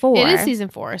season 4. It is season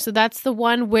 4. So that's the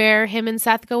one where him and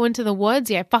Seth go into the woods.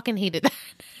 Yeah, I fucking hated that.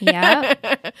 Yeah.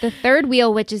 The Third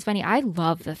Wheel, which is funny. I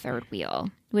love The Third Wheel,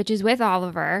 which is with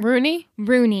Oliver. Rooney.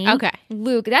 Okay.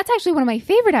 Luke. That's actually one of my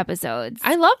favorite episodes.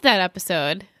 I loved that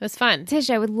episode. It was fun. Tish,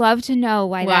 I would love to know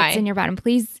why that's in your bottom.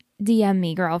 Please DM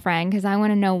me, girlfriend, because I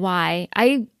want to know why.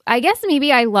 I guess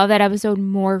maybe I love that episode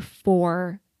more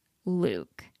for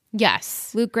Luke.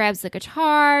 Yes. Luke grabs the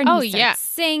guitar and he starts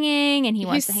singing and he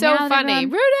wants to hang out with funny.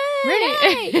 him.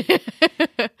 Rudy!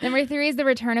 Number 3 is The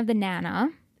Return of the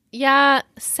Nana. Yeah,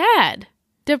 sad.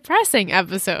 Depressing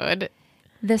episode.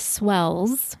 The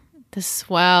Swells. The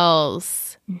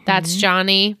Swells. That's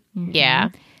Johnny. Yeah.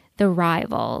 The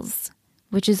Rivals,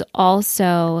 which is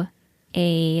also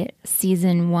a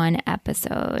season 1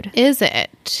 episode. Is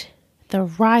it? The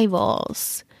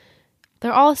Rivals.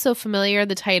 They're all so familiar,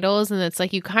 the titles, and it's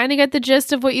like you kind of get the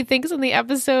gist of what you think is in the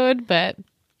episode, but...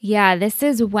 Yeah, this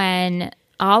is when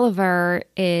Oliver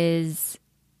he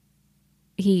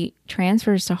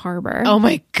transfers to Harbor. Oh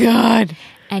my God.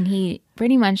 And he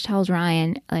pretty much tells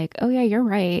Ryan, like, oh yeah, you're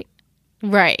right.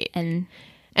 Right. And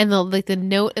the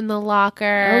note in the locker.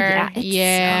 Oh yeah, it's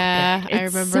yeah, so good. I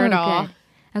remember it all. Good.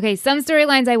 Okay, some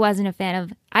storylines I wasn't a fan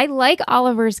of. I like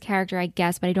Oliver's character, I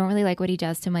guess, but I don't really like what he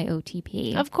does to my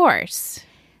OTP. Of course.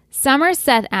 Summer,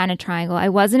 Seth, Anna triangle. I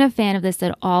wasn't a fan of this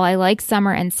at all. I like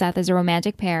Summer and Seth as a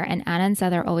romantic pair, and Anna and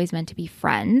Seth are always meant to be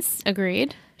friends.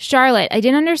 Agreed. Charlotte, I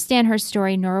didn't understand her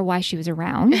story nor why she was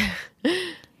around.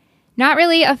 Not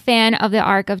really a fan of the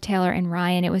arc of Taylor and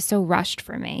Ryan. It was so rushed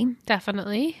for me.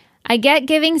 Definitely. I get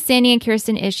giving Sandy and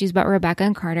Kirsten issues, but Rebecca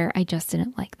and Carter, I just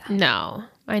didn't like them. No,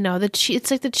 I know.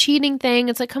 It's like the cheating thing.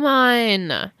 It's like, come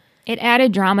on. It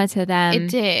added drama to them. It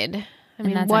did. I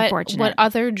mean, that's what, unfortunate. what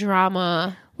other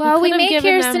drama? Well, we made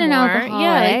Kirsten an alcoholic.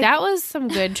 Yeah, like that was some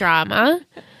good drama.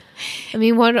 I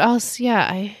mean, what else?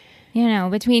 Yeah,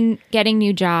 between getting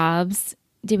new jobs,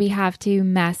 did we have to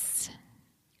mess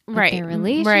with their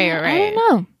relationship? Right. I don't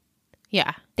know.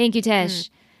 Yeah. Thank you,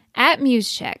 Tish. At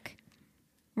Muse Chick.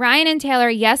 Ryan and Taylor,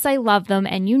 yes, I love them,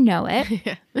 and you know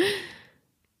it.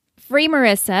 Free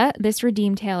Marissa. This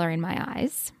redeemed Taylor in my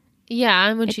eyes.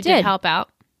 Yeah, when she did help out.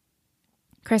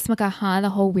 Chris McCaha, the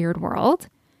whole weird world.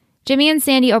 Jimmy and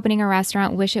Sandy opening a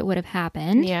restaurant, wish it would have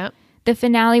happened. Yeah. The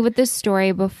finale with the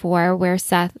story before where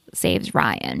Seth saves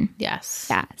Ryan. Yes.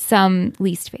 Yeah, some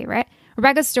least favorite.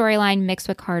 Rebecca's storyline mixed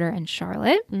with Carter and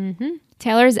Charlotte. Mm-hmm.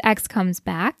 Taylor's ex comes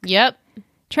back. Yep.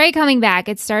 Trey coming back.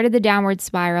 It started the downward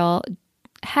spiral.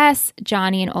 Hess,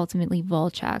 Johnny, and ultimately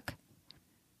Volchuk.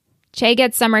 Che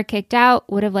gets Summer kicked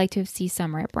out. Would have liked to have seen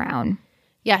Summer at Brown.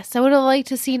 Yes, I would have liked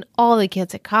to seen all the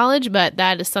kids at college, but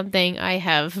that is something I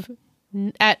have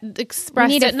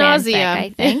expressed at nauseam.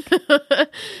 I think.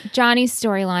 Johnny's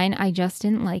storyline, I just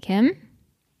didn't like him.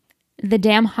 The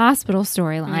damn hospital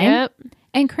storyline. Yep.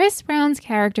 And Chris Brown's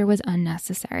character was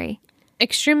unnecessary.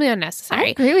 Extremely unnecessary. I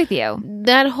agree with you.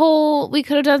 We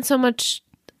could have done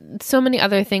so many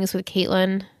other things with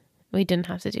Caitlyn. We didn't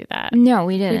have to do that. No,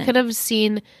 we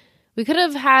didn't. We could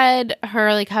have had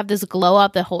her like have this glow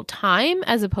up the whole time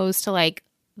as opposed to like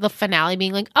the finale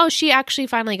being like, oh, she actually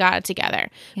finally got it together.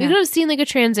 Yeah. We could have seen like a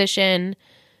transition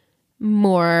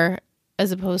more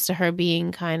as opposed to her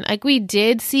being kind of like we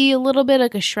did see a little bit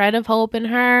like a shred of hope in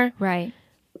her. Right.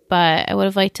 But I would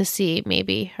have liked to see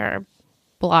maybe her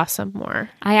blossom more.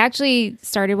 I actually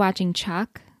started watching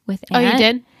Chuck with Aunt. Oh, you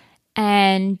did?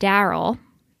 And Daryl,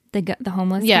 the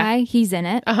homeless guy, he's in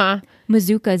it. Uh-huh.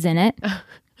 Mazuka's in it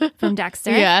from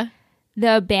Dexter. Yeah.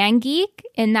 The band geek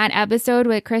in that episode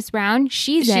with Chris Brown,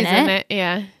 she's in it.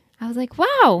 Yeah. I was like,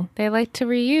 wow. They like to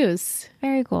reuse.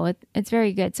 Very cool. It's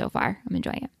very good so far. I'm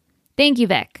enjoying it. Thank you,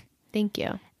 Vic. Thank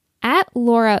you. At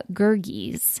Laura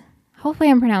Gergies. Hopefully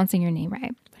I'm pronouncing your name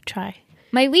right. I try.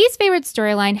 My least favorite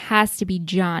storyline has to be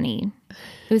Johnny.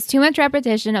 It was too much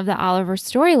repetition of the Oliver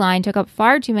storyline, took up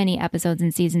far too many episodes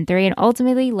in season 3, and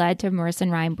ultimately led to Marissa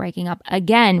and Ryan breaking up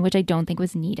again, which I don't think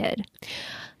was needed.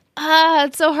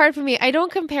 It's so hard for me. I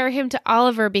don't compare him to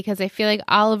Oliver because I feel like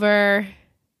Oliver...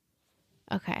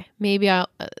 Okay,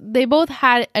 they both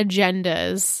had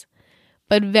agendas,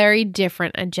 but very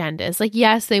different agendas. Like,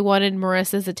 yes, they wanted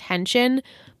Marissa's attention,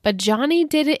 but Johnny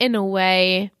did it in a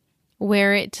way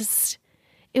where it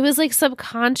was like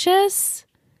subconscious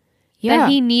that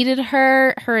he needed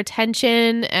her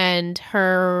attention and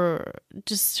her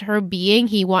being.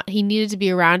 He needed to be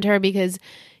around her because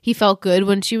he felt good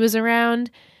when she was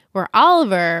around. Where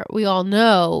Oliver, we all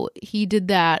know, he did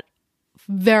that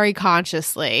very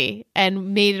consciously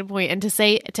and made it a point and to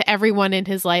say to everyone in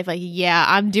his life, like, yeah,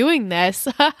 I'm doing this.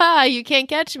 You can't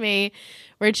catch me.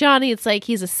 Where Johnny, it's like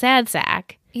he's a sad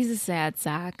sack. He's a sad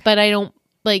sack. But I don't,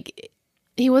 like,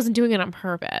 he wasn't doing it on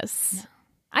purpose.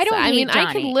 No. Johnny.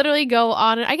 I could literally go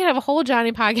on and I could have a whole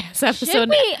Johnny podcast episode. Should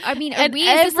we? I mean, are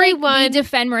we we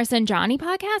defend Marissa and Johnny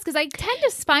podcast? Because I tend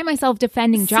to find myself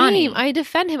defending Johnny. Same. I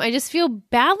defend him. I just feel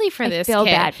badly for this kid. I feel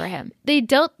bad for him. They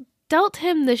dealt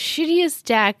him the shittiest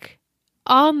deck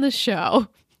on the show.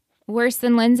 Worse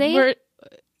than Lindsay?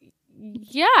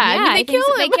 Yeah, I mean, they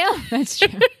kill him. That's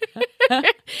true.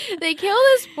 They kill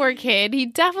this poor kid. He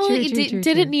definitely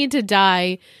didn't need to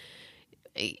die.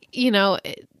 You know,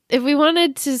 if we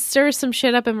wanted to stir some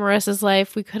shit up in Marissa's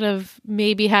life, we could have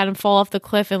maybe had him fall off the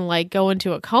cliff and like go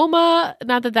into a coma.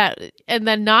 Not that and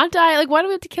then not die. Like, why do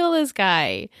we have to kill this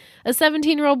guy? A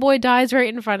 17-year-old boy dies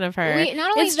right in front of her.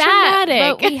 Not only it's that,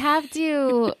 traumatic. but we have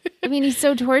to. I mean, he's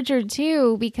so tortured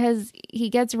too because he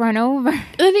gets run over.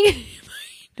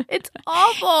 It's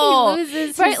awful. He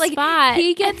loses his spot.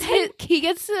 He gets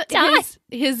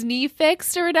his knee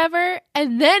fixed or whatever,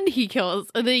 and then he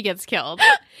gets killed.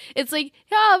 It's like,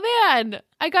 oh man,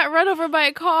 I got run over by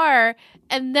a car,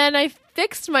 and then I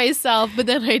fixed myself, but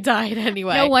then I died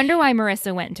anyway. No wonder why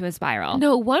Marissa went into a spiral.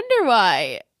 No wonder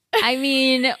why. I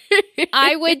mean,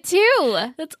 I would too.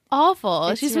 That's awful.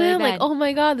 It's She's really really like, bad. oh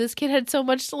my god, this kid had so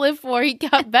much to live for. He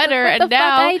got better, What and the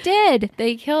now fuck I did.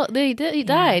 He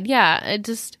died. Yeah,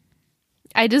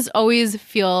 I just always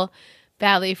feel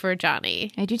badly for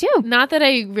Johnny. I do too. Not that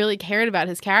I really cared about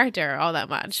his character all that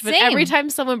much, but Same. every time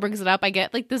someone brings it up, I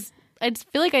get like this. I just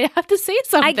feel like I have to say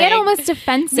something. I get almost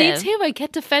defensive. Me too. I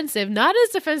get defensive. Not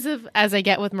as defensive as I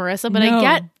get with Marissa, but No. I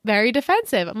get very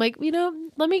defensive. I'm like,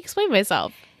 let me explain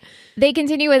myself. They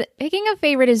continue with picking a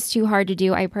favorite is too hard to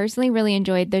do. I personally really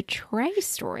enjoyed the Trey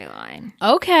storyline.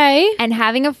 Okay. And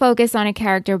having a focus on a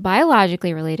character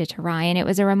biologically related to Ryan, it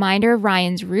was a reminder of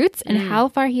Ryan's roots and how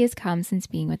far he has come since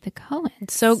being with the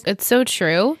Coens. It's so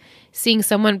true. Seeing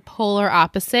someone polar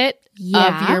opposite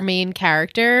of your main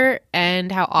character and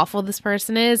how awful this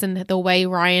person is and the way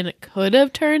Ryan could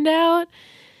have turned out.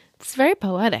 It's very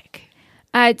poetic.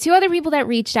 Two other people that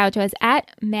reached out to us at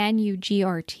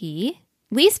ManuGRT.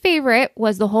 Least favorite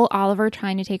was the whole Oliver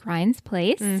trying to take Ryan's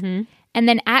place. Mm-hmm. And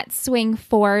then at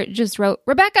Swing4 just wrote,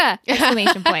 Rebecca!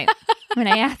 Exclamation point. When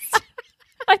I asked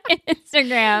on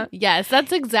Instagram. Yes,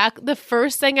 that's exactly the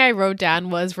first thing I wrote down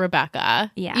was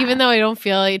Rebecca. Yeah. Even though I don't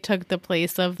feel like it took the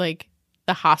place of like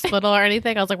the hospital or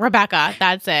anything. I was like, Rebecca,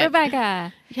 that's it.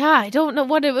 Rebecca. Yeah, I don't know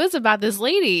what it was about this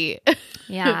lady.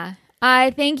 Yeah.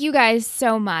 Thank you guys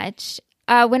so much.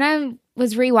 When I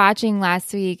was rewatching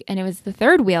last week and it was the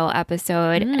third wheel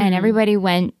episode and everybody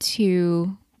went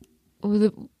to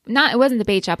it wasn't the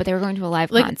bait shop, but they were going to a live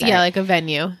concert. Yeah, like a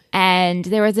venue. And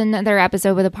there was another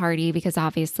episode with a party because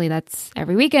obviously that's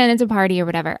every weekend it's a party or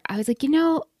whatever. I was like,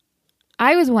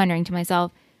 I was wondering to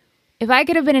myself, if I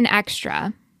could have been an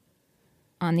extra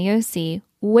on the OC,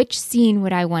 which scene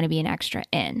would I want to be an extra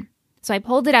in? So I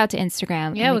pulled it out to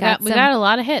Instagram. Yeah, we got a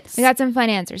lot of hits. We got some fun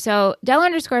answers. So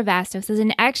Del_Vastos is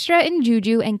an extra in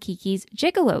Juju and Kiki's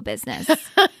Gigolo business.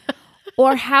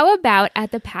 Or how about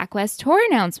at the PacWest tour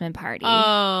announcement party?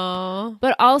 Oh.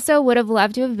 But also would have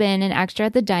loved to have been an extra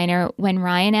at the diner when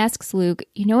Ryan asks Luke,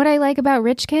 you know what I like about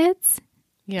rich kids?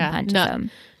 Yeah. Punches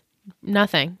him.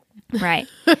 Nothing. Right.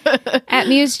 At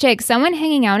Muse Chick, someone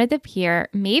hanging out at the pier,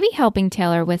 maybe helping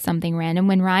Taylor with something random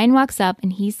when Ryan walks up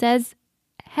and he says,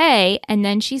 hey, and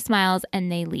then she smiles and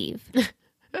they leave.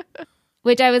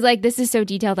 Which I was like, this is so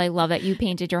detailed. I love it. You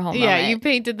painted your whole moment. Yeah, you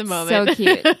painted the moment. So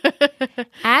cute.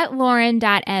 At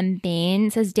Lauren.M.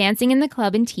 Bain says dancing in the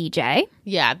club in TJ.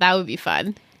 Yeah, that would be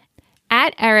fun.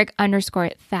 At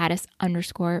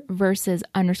Eric_Faddis_ versus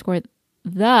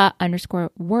 _the_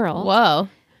 world. Whoa.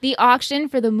 The auction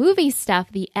for the movie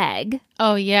stuff, The Egg.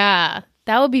 Oh, yeah.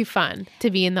 That would be fun to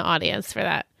be in the audience for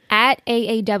that. At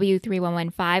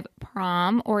AAW3115,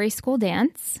 prom or a school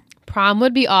dance. Prom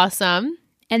would be awesome.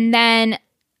 And then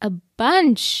a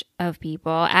bunch of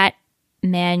people at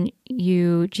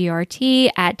ManUGRT,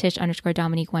 at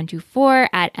Tish_Dominique124,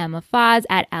 at Emma Foz,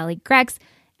 at Ali Grex,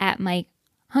 at Mike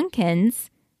Hunkins,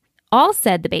 all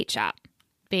said the bait shop.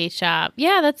 Bait shop.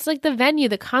 Yeah, that's like the venue,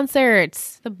 the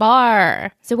concerts, the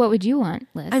bar. So what would you want,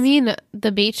 Liz? I mean,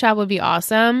 the bait shop would be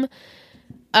awesome.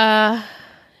 It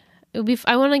would be.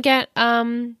 I want to get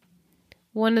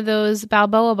one of those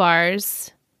Balboa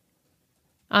bars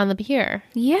on the pier.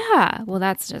 Yeah. Well,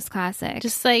 that's just classic.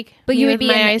 Just like, but you would be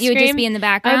you would just be in the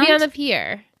background. I'd be on the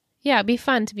pier. Yeah, it'd be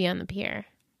fun to be on the pier.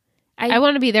 I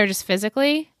want to be there just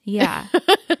physically. Yeah.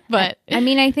 But I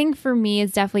mean, I think for me,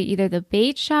 it's definitely either the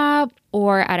bait shop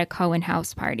or at a Cohen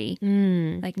house party.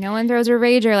 Like no one throws a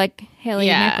rager like Haley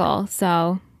Nickel.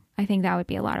 So I think that would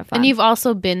be a lot of fun. And you've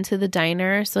also been to the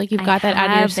diner, so like you've got that out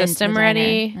of your system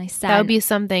already. That would be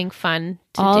something fun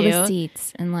to all do. the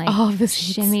seats and like all the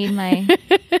seats. shimmied my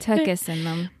tuchus in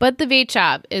them. But the bait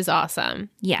shop is awesome.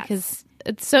 Yeah, because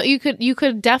it's so you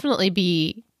could definitely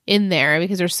be in there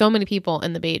because there's so many people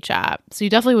in the bait shop, so you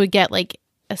definitely would get like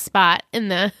a spot in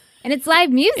the. And it's live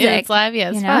music. And it's live,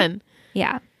 yeah, it's fun.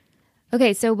 Yeah.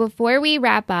 Okay, so before we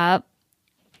wrap up,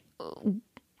 a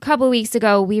couple of weeks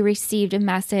ago, we received a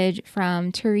message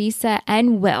from Teresa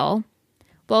and Will,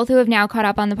 both who have now caught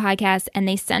up on the podcast, and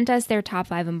they sent us their top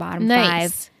 5 and bottom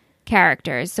 5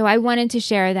 characters. So I wanted to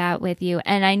share that with you.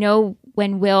 And I know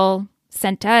when Will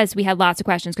sent us, we had lots of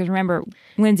questions because remember,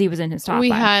 Lindsay was in his top We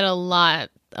five. had a lot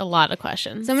of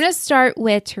questions. So I'm going to start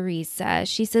with Teresa.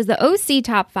 She says the OC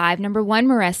top 5. Number 1,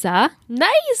 Marissa.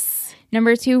 Nice.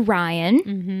 Number 2,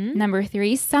 Ryan. Number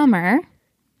 3, Summer.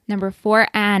 Number 4,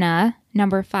 Anna.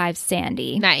 Number 5,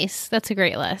 Sandy. Nice. That's a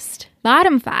great list.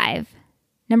 Bottom 5.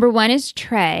 Number 1 is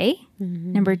Trey.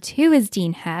 Number 2 is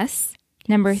Dean Hess.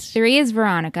 Number 3 is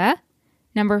Veronica.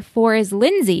 Number 4 is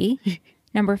Lindsay.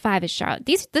 Number 5 is Charlotte.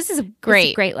 This is a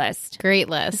great list. Great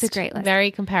list. It's a great list.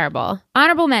 Very comparable.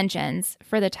 Honorable mentions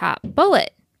for the top.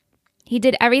 Bullet. He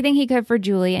did everything he could for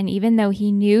Julie, and even though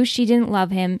he knew she didn't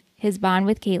love him, his bond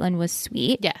with Caitlin was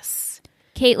sweet. Yes.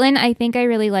 Caitlin, I think I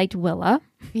really liked Willa,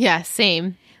 Yeah,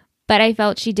 same. but I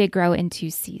felt she did grow in 2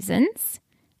 seasons.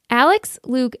 Alex,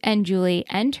 Luke, and Julie,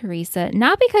 and Teresa,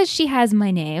 not because she has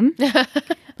my name,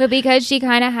 but because she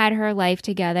kind of had her life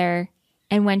together.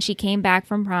 And when she came back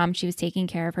from prom, she was taking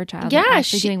care of her child and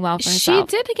actually doing well for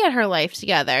herself. She did get her life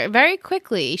together very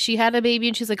quickly. She had a baby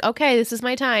and she's like, okay, this is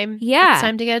my time. Yeah. It's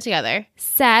time to get it together.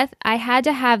 Seth, I had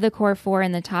to have the core 4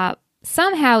 in the top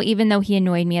somehow, even though he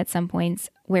annoyed me at some points.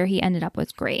 Where he ended up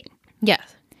was great.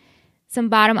 Yes. Some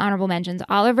bottom honorable mentions.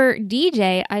 Oliver,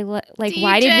 DJ, DJ.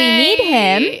 Why did we need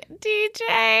him?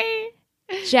 DJ.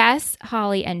 Jess,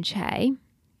 Holly, and Che.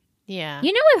 Yeah.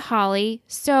 You know with Holly,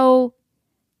 so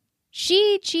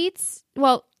she cheats.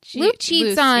 Well, Luke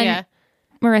cheats on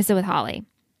Marissa with Holly.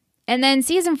 And then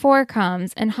season 4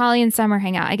 comes and Holly and Summer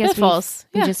hang out. I guess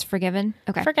we just forgiven.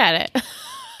 Okay. Forget it.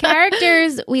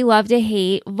 Characters we love to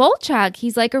hate. Volchak,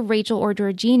 he's like a Rachel or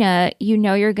Georgina. You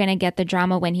know you're going to get the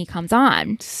drama when he comes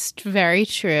on. It's very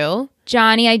true.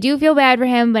 Johnny, I do feel bad for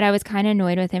him, but I was kind of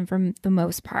annoyed with him for the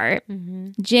most part.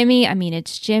 Jimmy, I mean,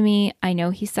 it's Jimmy. I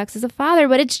know he sucks as a father,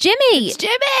 but it's Jimmy. It's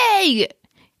Jimmy!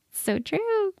 So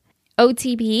true.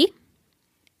 OTP.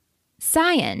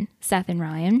 Cyan, Seth and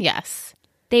Ryan. Yes.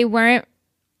 They went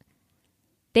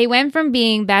from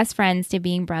being best friends to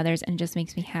being brothers, and it just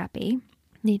makes me happy.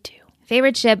 Me too.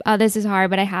 Favorite ship, this is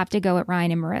hard, but I have to go with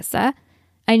Ryan and Marissa.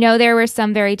 I know there were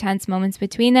some very tense moments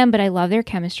between them, but I love their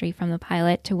chemistry from the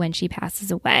pilot to when she passes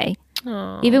away.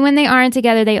 Aww. Even when they aren't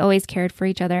together, they always cared for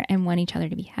each other and want each other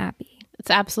to be happy.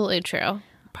 It's absolutely true.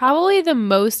 Probably the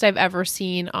most I've ever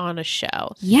seen on a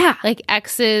show. Yeah. Like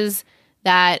exes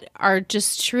that are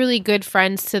just truly good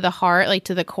friends to the heart, like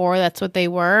to the core. That's what they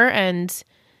were. And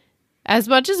as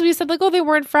much as we said, like, oh, they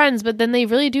weren't friends, but then they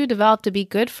really do develop to be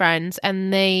good friends,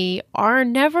 and they are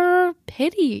never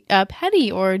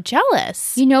petty or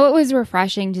jealous. You know, it was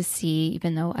refreshing to see,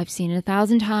 even though I've seen it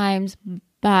 1,000 times,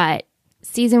 but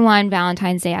season 1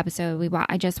 Valentine's Day episode,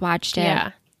 I just watched it.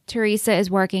 Yeah. Teresa is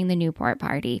working the Newport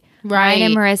party. Right. Ryan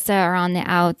and Marissa are on the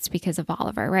outs because of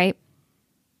Oliver, right?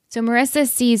 So Marissa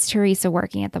sees Teresa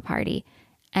working at the party,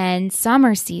 and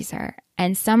Summer sees her.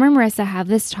 And Summer and Marissa have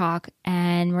this talk,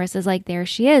 and Marissa's like, there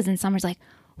she is. And Summer's like,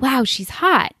 wow, she's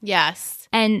hot. Yes.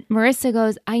 And Marissa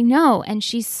goes, I know. And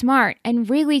she's smart and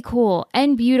really cool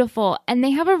and beautiful. And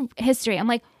they have a history. I'm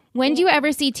like, when do you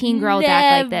ever see teen girls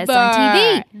act like this on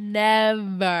TV?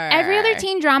 Never. Every other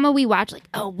teen drama we watch, like,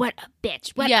 oh, what a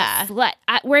bitch. What a slut.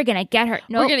 We're going to get her.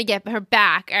 Nope. We're going to get her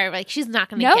back. Or like, she's not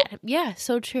going to get him. Yeah,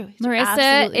 so true.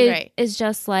 Marissa is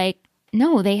just like,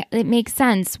 no, it makes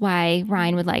sense why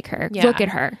Ryan would like her. Yeah. Look at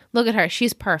her. Look at her.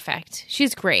 She's perfect.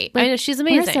 She's great. I know, she's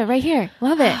amazing. Marissa, right here.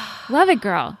 Love it. Love it,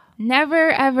 girl. Never,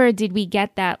 ever did we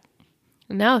get that.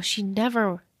 No, she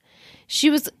never. She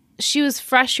was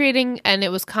frustrating, and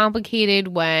it was complicated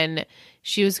when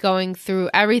she was going through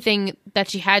everything that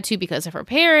she had to because of her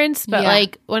parents. But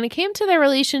like when it came to their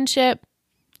relationship,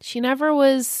 she never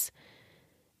was.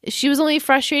 She was only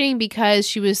frustrating because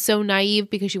she was so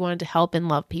naive because she wanted to help and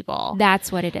love people.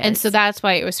 That's what it is. And so that's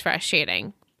why it was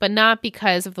frustrating, but not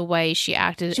because of the way she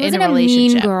acted in a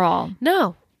relationship. Mean girl.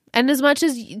 No. And as much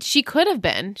as she could have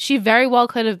been, she very well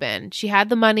could have been. She had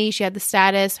the money. She had the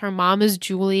status. Her mom is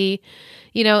Julie.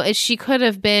 You know, she could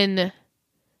have been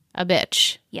a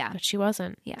bitch. Yeah. But she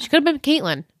wasn't. Yeah. She could have been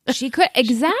Caitlin. She could.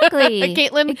 Exactly.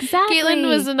 Caitlin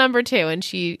was the number 2, and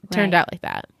she turned out like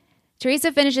that.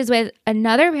 Teresa finishes with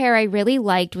another pair I really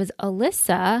liked was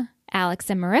Alyssa,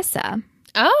 Alex, and Marissa.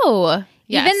 Oh,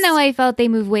 yes. Even though I felt they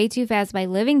moved way too fast by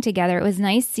living together, it was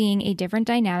nice seeing a different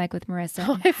dynamic with Marissa.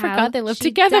 Oh, I forgot they lived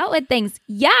together. Dealt with things.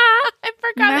 Yeah. I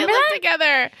forgot Remember they lived that?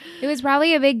 together. It was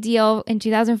probably a big deal in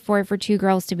 2004 for 2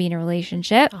 girls to be in a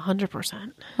relationship.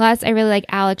 100%. Plus, I really like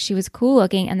Alex. She was cool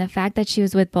looking. And the fact that she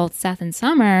was with both Seth and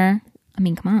Summer, I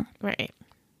mean, come on. Right.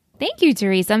 Thank you,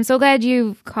 Teresa. I'm so glad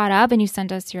you've caught up and you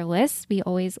sent us your list. We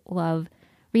always love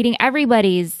reading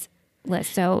everybody's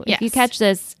list. So if you catch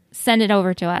this, send it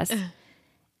over to us.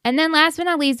 And then last but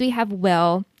not least, we have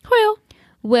Will.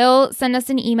 Will sent us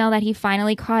an email that he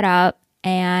finally caught up,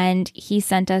 and he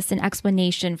sent us an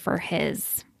explanation for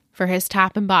his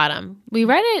top and bottom. We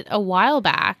read it a while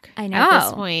back. I know. At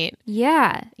this point.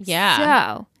 Yeah.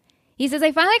 So he says,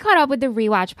 I finally caught up with the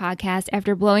Rewatch podcast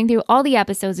after blowing through all the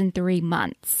episodes in 3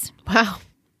 months.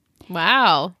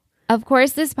 Wow. Of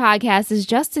course, this podcast is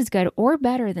just as good or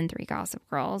better than 3 Gossip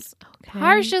Girls. Okay.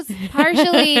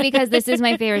 Partially because this is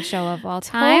my favorite show of all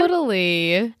time.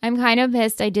 Totally. I'm kind of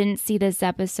pissed I didn't see this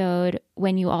episode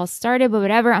when you all started, but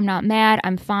whatever. I'm not mad.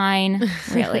 I'm fine.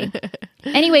 Really.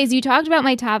 Anyways, you talked about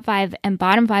my top 5 and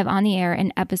bottom 5 on the air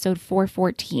in episode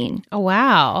 414. Oh,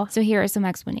 wow. So here are some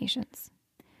explanations.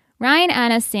 Ryan,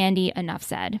 Anna, Sandy, enough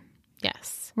said.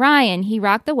 Yes. Ryan, he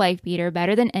rocked the wife beater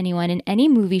better than anyone in any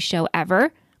movie show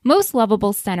ever. Most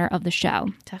lovable center of the show.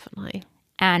 Definitely.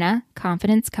 Anna,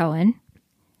 Confidence Cohen.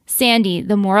 Sandy,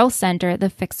 the moral center,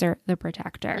 the fixer, the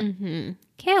protector. Mm-hmm.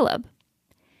 Caleb.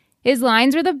 His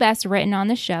lines were the best written on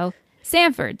the show.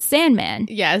 Sanford, Sandman.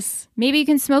 Yes. Maybe you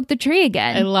can smoke the tree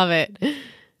again. I love it.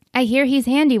 I hear he's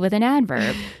handy with an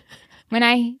adverb. When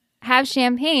I have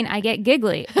champagne, I get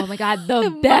giggly. Oh my God, the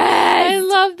best. I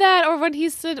love that. Or when he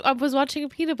said, I was watching a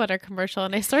peanut butter commercial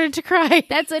and I started to cry.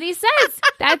 That's what he says.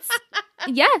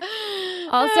 Yeah.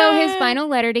 Also, his final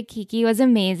letter to Kiki was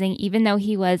amazing, even though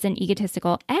he was an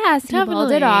egotistical ass. He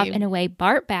pulled it off in a way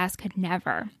Bart Bass could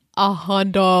never. A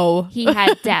hundo. He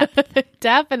had depth.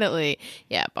 Definitely.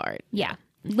 Yeah, Bart. Yeah.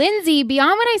 Lindsay,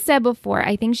 beyond what I said before,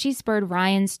 I think she spurred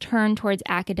Ryan's turn towards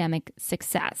academic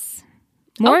success.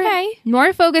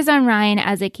 More focus on Ryan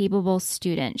as a capable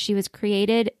student. She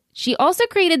also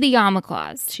created the Yama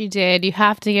Clause. She did. You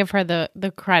have to give her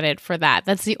the credit for that.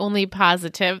 That's the only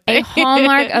positive thing. A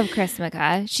hallmark of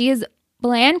Chrismica. She is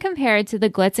bland compared to the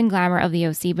glitz and glamour of the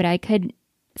OC, but I could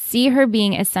see her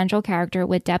being a central character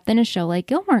with depth in a show like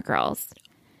Gilmore Girls.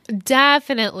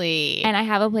 Definitely. And I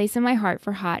have a place in my heart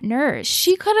for hot nerds.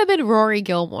 She could have been Rory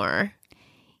Gilmore.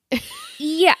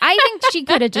 Yeah, I think she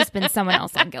could have just been someone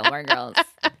else on Gilmore Girls.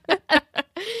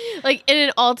 Like in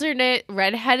an alternate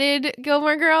redheaded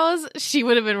Gilmore Girls, she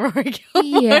would have been Rory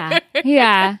Gilmore.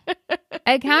 Yeah.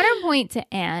 A counterpoint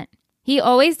to Ant. He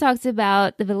always talks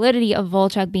about the validity of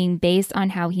Volchuk being based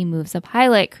on how he moves a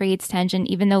pilot, creates tension,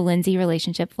 even though Lindsay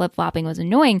relationship flip-flopping was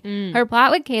annoying. Her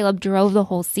plot with Caleb drove the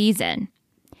whole season.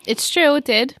 It's true, it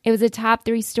did. It was a top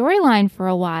 3 storyline for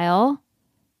a while.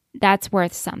 That's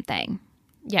worth something.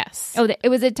 Yes. Oh, it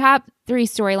was a top 3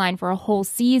 storyline for a whole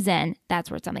season.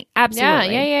 That's worth something.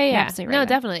 Absolutely. Yeah. Absolutely no, right.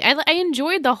 definitely. I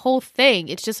enjoyed the whole thing.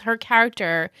 It's just her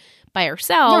character by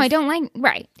herself. No, I don't like.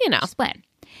 Right. Just plain.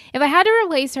 If I had to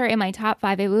replace her in my top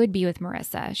 5, it would be with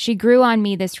Marissa. She grew on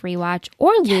me this rewatch.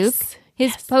 Or Luke.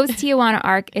 His post-Tijuana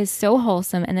arc is so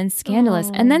wholesome and then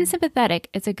scandalous and then sympathetic.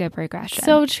 It's a good progression.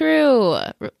 So true.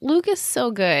 Luke is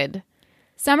so good.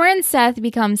 Summer and Seth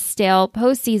become stale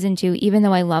post-season 2, even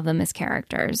though I love them as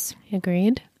characters.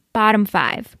 Agreed. Bottom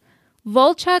 5.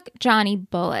 Volchuk, Johnny,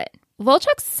 Bullet.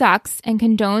 Volchuk sucks and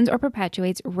condones or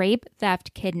perpetuates rape,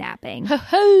 theft, kidnapping.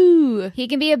 Ho-ho! He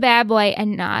can be a bad boy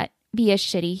and not be a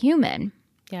shitty human.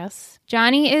 Yes.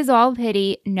 Johnny is all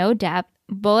pity, no depth.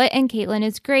 Bullet and Caitlin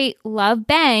is great. Love,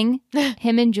 bang.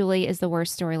 Him and Julie is the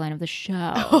worst storyline of the show.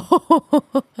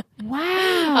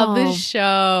 Wow. Of the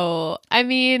show. I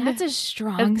mean, that's a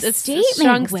strong statement. A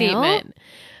strong statement.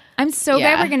 I'm so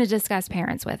glad we're going to discuss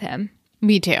parents with him.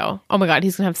 Me too. Oh my God,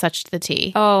 he's going to have such the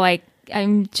tea. Oh,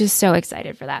 I'm just so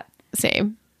excited for that.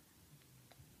 Same.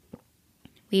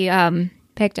 We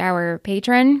picked our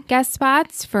patron guest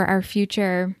spots for our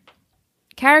future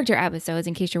character episodes,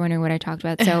 in case you're wondering what I talked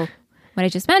about. So what I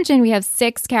just mentioned, we have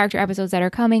 6 character episodes that are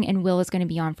coming, and Will is going to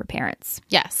be on for parents.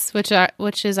 Yes, which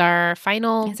is our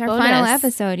final It's our final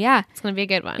episode, yeah. It's going to be a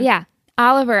good one. Yeah.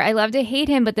 Oliver, I love to hate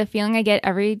him, but the feeling I get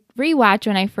every rewatch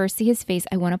when I first see his face,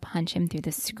 I want to punch him through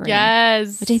the screen.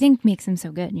 Yes. Which I think makes him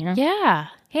so good, you know? Yeah.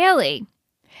 Haley.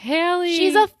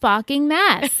 She's a fucking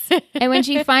mess. And when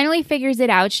she finally figures it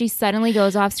out, she suddenly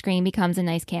goes off screen, becomes a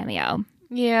nice cameo.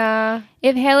 Yeah.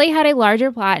 If Haley had a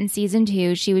larger plot in season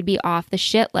 2, she would be off the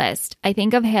shit list. I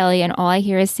think of Haley and all I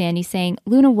hear is Sandy saying,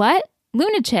 Luna what?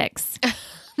 Luna chicks.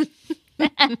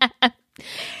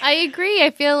 I agree.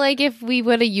 I feel like if we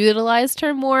would have utilized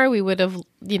her more, we would have,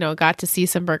 got to see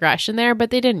some progression there, but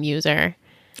they didn't use her.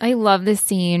 I love the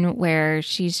scene where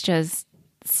she's just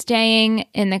staying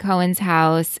in the Cohen's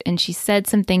house and she said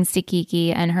some things to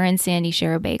Kiki and her and Sandy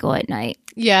share a bagel at night.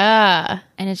 Yeah.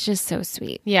 And it's just so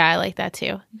sweet. Yeah, I like that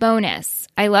too. Bonus.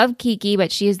 I love Kiki,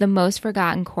 but she is the most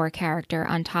forgotten core character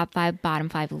on top 5, bottom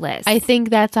 5 list. I think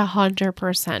that's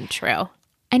 100% true.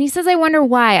 And he says, I wonder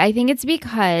why. I think it's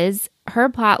because her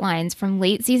plot lines from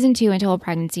late season 2 until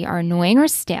pregnancy are annoying or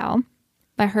stale.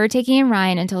 But her taking in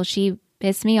Ryan until she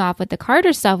pissed me off with the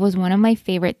Carter stuff was one of my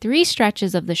favorite 3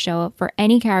 stretches of the show for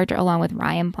any character, along with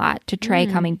Ryan plot to Trey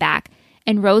coming back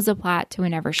and Rosa plot to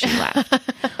whenever she left.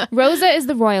 Rosa is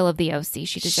the royal of the OC.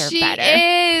 She deserved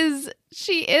better.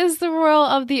 She is the royal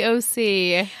of the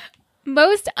OC.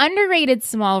 Most underrated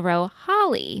small row,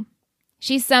 Holly.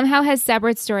 She somehow has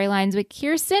separate storylines with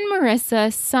Kirsten,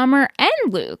 Marissa, Summer, and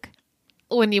Luke.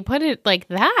 When you put it like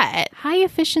that. High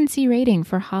efficiency rating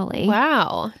for Holly.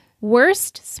 Wow.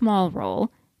 Worst small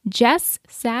role, Jess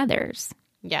Sathers.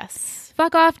 Yes.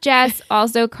 Fuck off, Jess.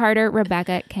 Also, Carter,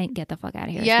 Rebecca can't get the fuck out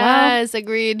of here yes, as well.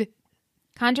 Agreed.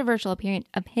 Controversial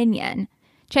opinion.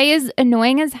 Che is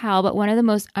annoying as hell, but one of the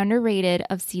most underrated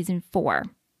of season 4.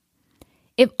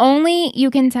 If only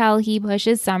you can tell he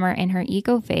pushes Summer in her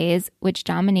eco phase, which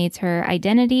dominates her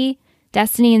identity,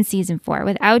 destiny in season 4.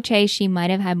 Without Che, she might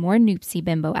have had more Noopsy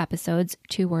Bimbo episodes.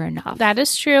 2 were enough. That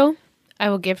is true. I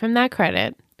will give him that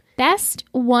credit. Best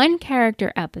one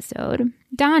character episode.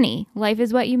 Donnie, Life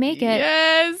is What You Make It.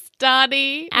 Yes,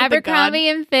 Donnie. Abercrombie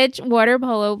and Fitch, water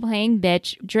polo, playing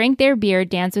bitch, drink their beer,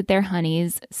 dance with their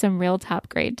honeys. Some real top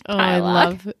grade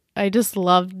dialogue. I just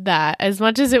loved that. As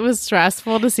much as it was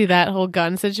stressful to see that whole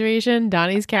gun situation,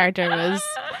 Donnie's character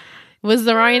was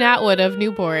the Ryan Atwood of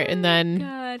Newport. And then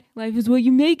God, life is what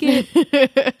you make it.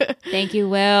 Thank you,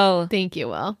 Will. Thank you,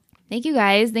 Will. Thank you,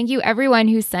 guys. Thank you, everyone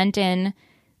who sent in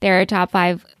their top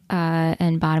 5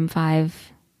 and bottom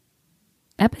 5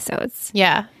 episodes.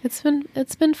 Yeah, it's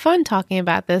been fun talking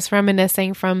about this,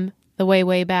 reminiscing from the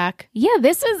way back. Yeah,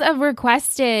 this is a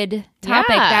requested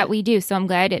topic that we do, so I'm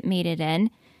glad it made it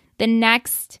in. The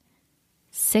next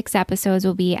 6 episodes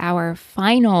will be our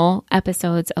final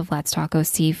episodes of Let's Talk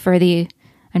OC for the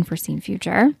unforeseen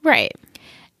future. Right.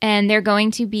 And they're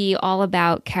going to be all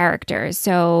about characters.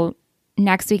 So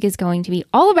next week is going to be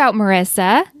all about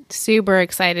Marissa. Super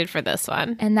excited for this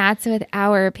one. And that's with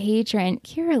our patron,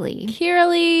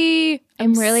 Kiralee.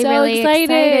 I'm really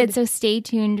excited. So stay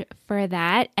tuned for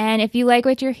that. And if you like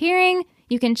what you're hearing,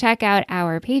 you can check out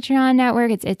our Patreon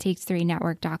network. It's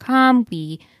ittakes3network.com.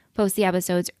 We post the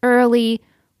episodes early.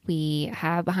 We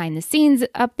have behind the scenes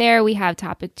up there. We have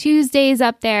Topic Tuesdays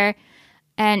up there.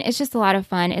 And it's just a lot of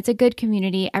fun. It's a good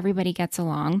community. Everybody gets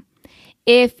along.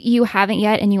 If you haven't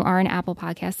yet and you are an Apple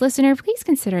Podcast listener, please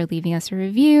consider leaving us a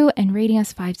review and rating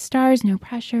us 5 stars. No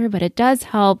pressure, but it does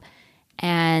help.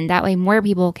 And that way more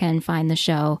people can find the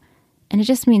show. And it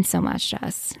just means so much to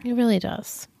us. It really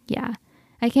does. Yeah.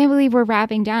 I can't believe we're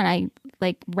wrapping down.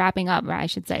 Wrapping up, I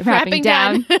should say. Wrapping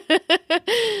down.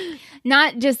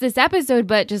 Not just this episode,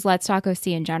 but just Let's Talk OC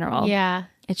in general. Yeah.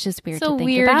 It's just weird to think about.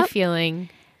 It's a weird feeling.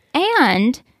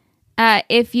 And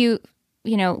if you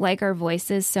like our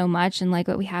voices so much and like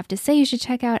what we have to say, you should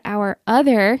check out our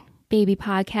other baby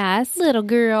podcast, Little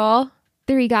Girl,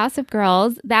 3 Gossip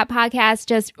Girls. That podcast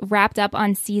just wrapped up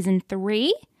on season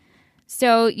 3.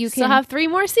 So you can still have 3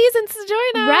 more seasons to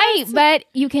join us. Right, but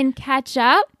you can catch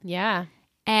up. Yeah.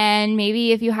 And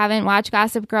maybe if you haven't watched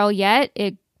Gossip Girl yet,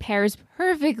 it pairs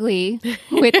perfectly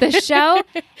with the show.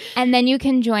 And then you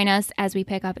can join us as we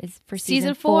pick up for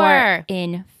season 4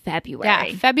 in February.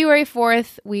 Yeah, February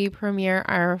 4th, we premiere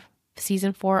our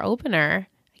season 4 opener.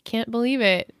 I can't believe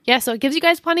it. Yeah, so it gives you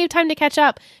guys plenty of time to catch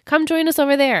up. Come join us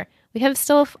over there. We have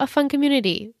still a fun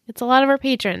community. It's a lot of our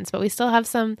patrons, but we still have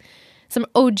some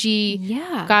OG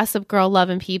Gossip Girl love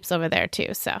and peeps over there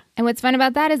too. So, and what's fun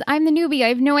about that is I'm the newbie. I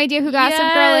have no idea who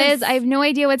Gossip Girl is. I have no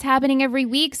idea what's happening every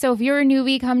week. So if you're a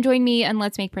newbie, come join me and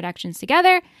let's make productions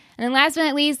together. And then last but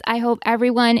not least, I hope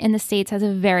everyone in the States has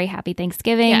a very happy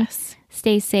Thanksgiving. Yes.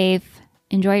 Stay safe,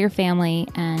 enjoy your family,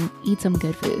 and eat some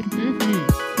good food.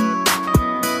 Mm-hmm.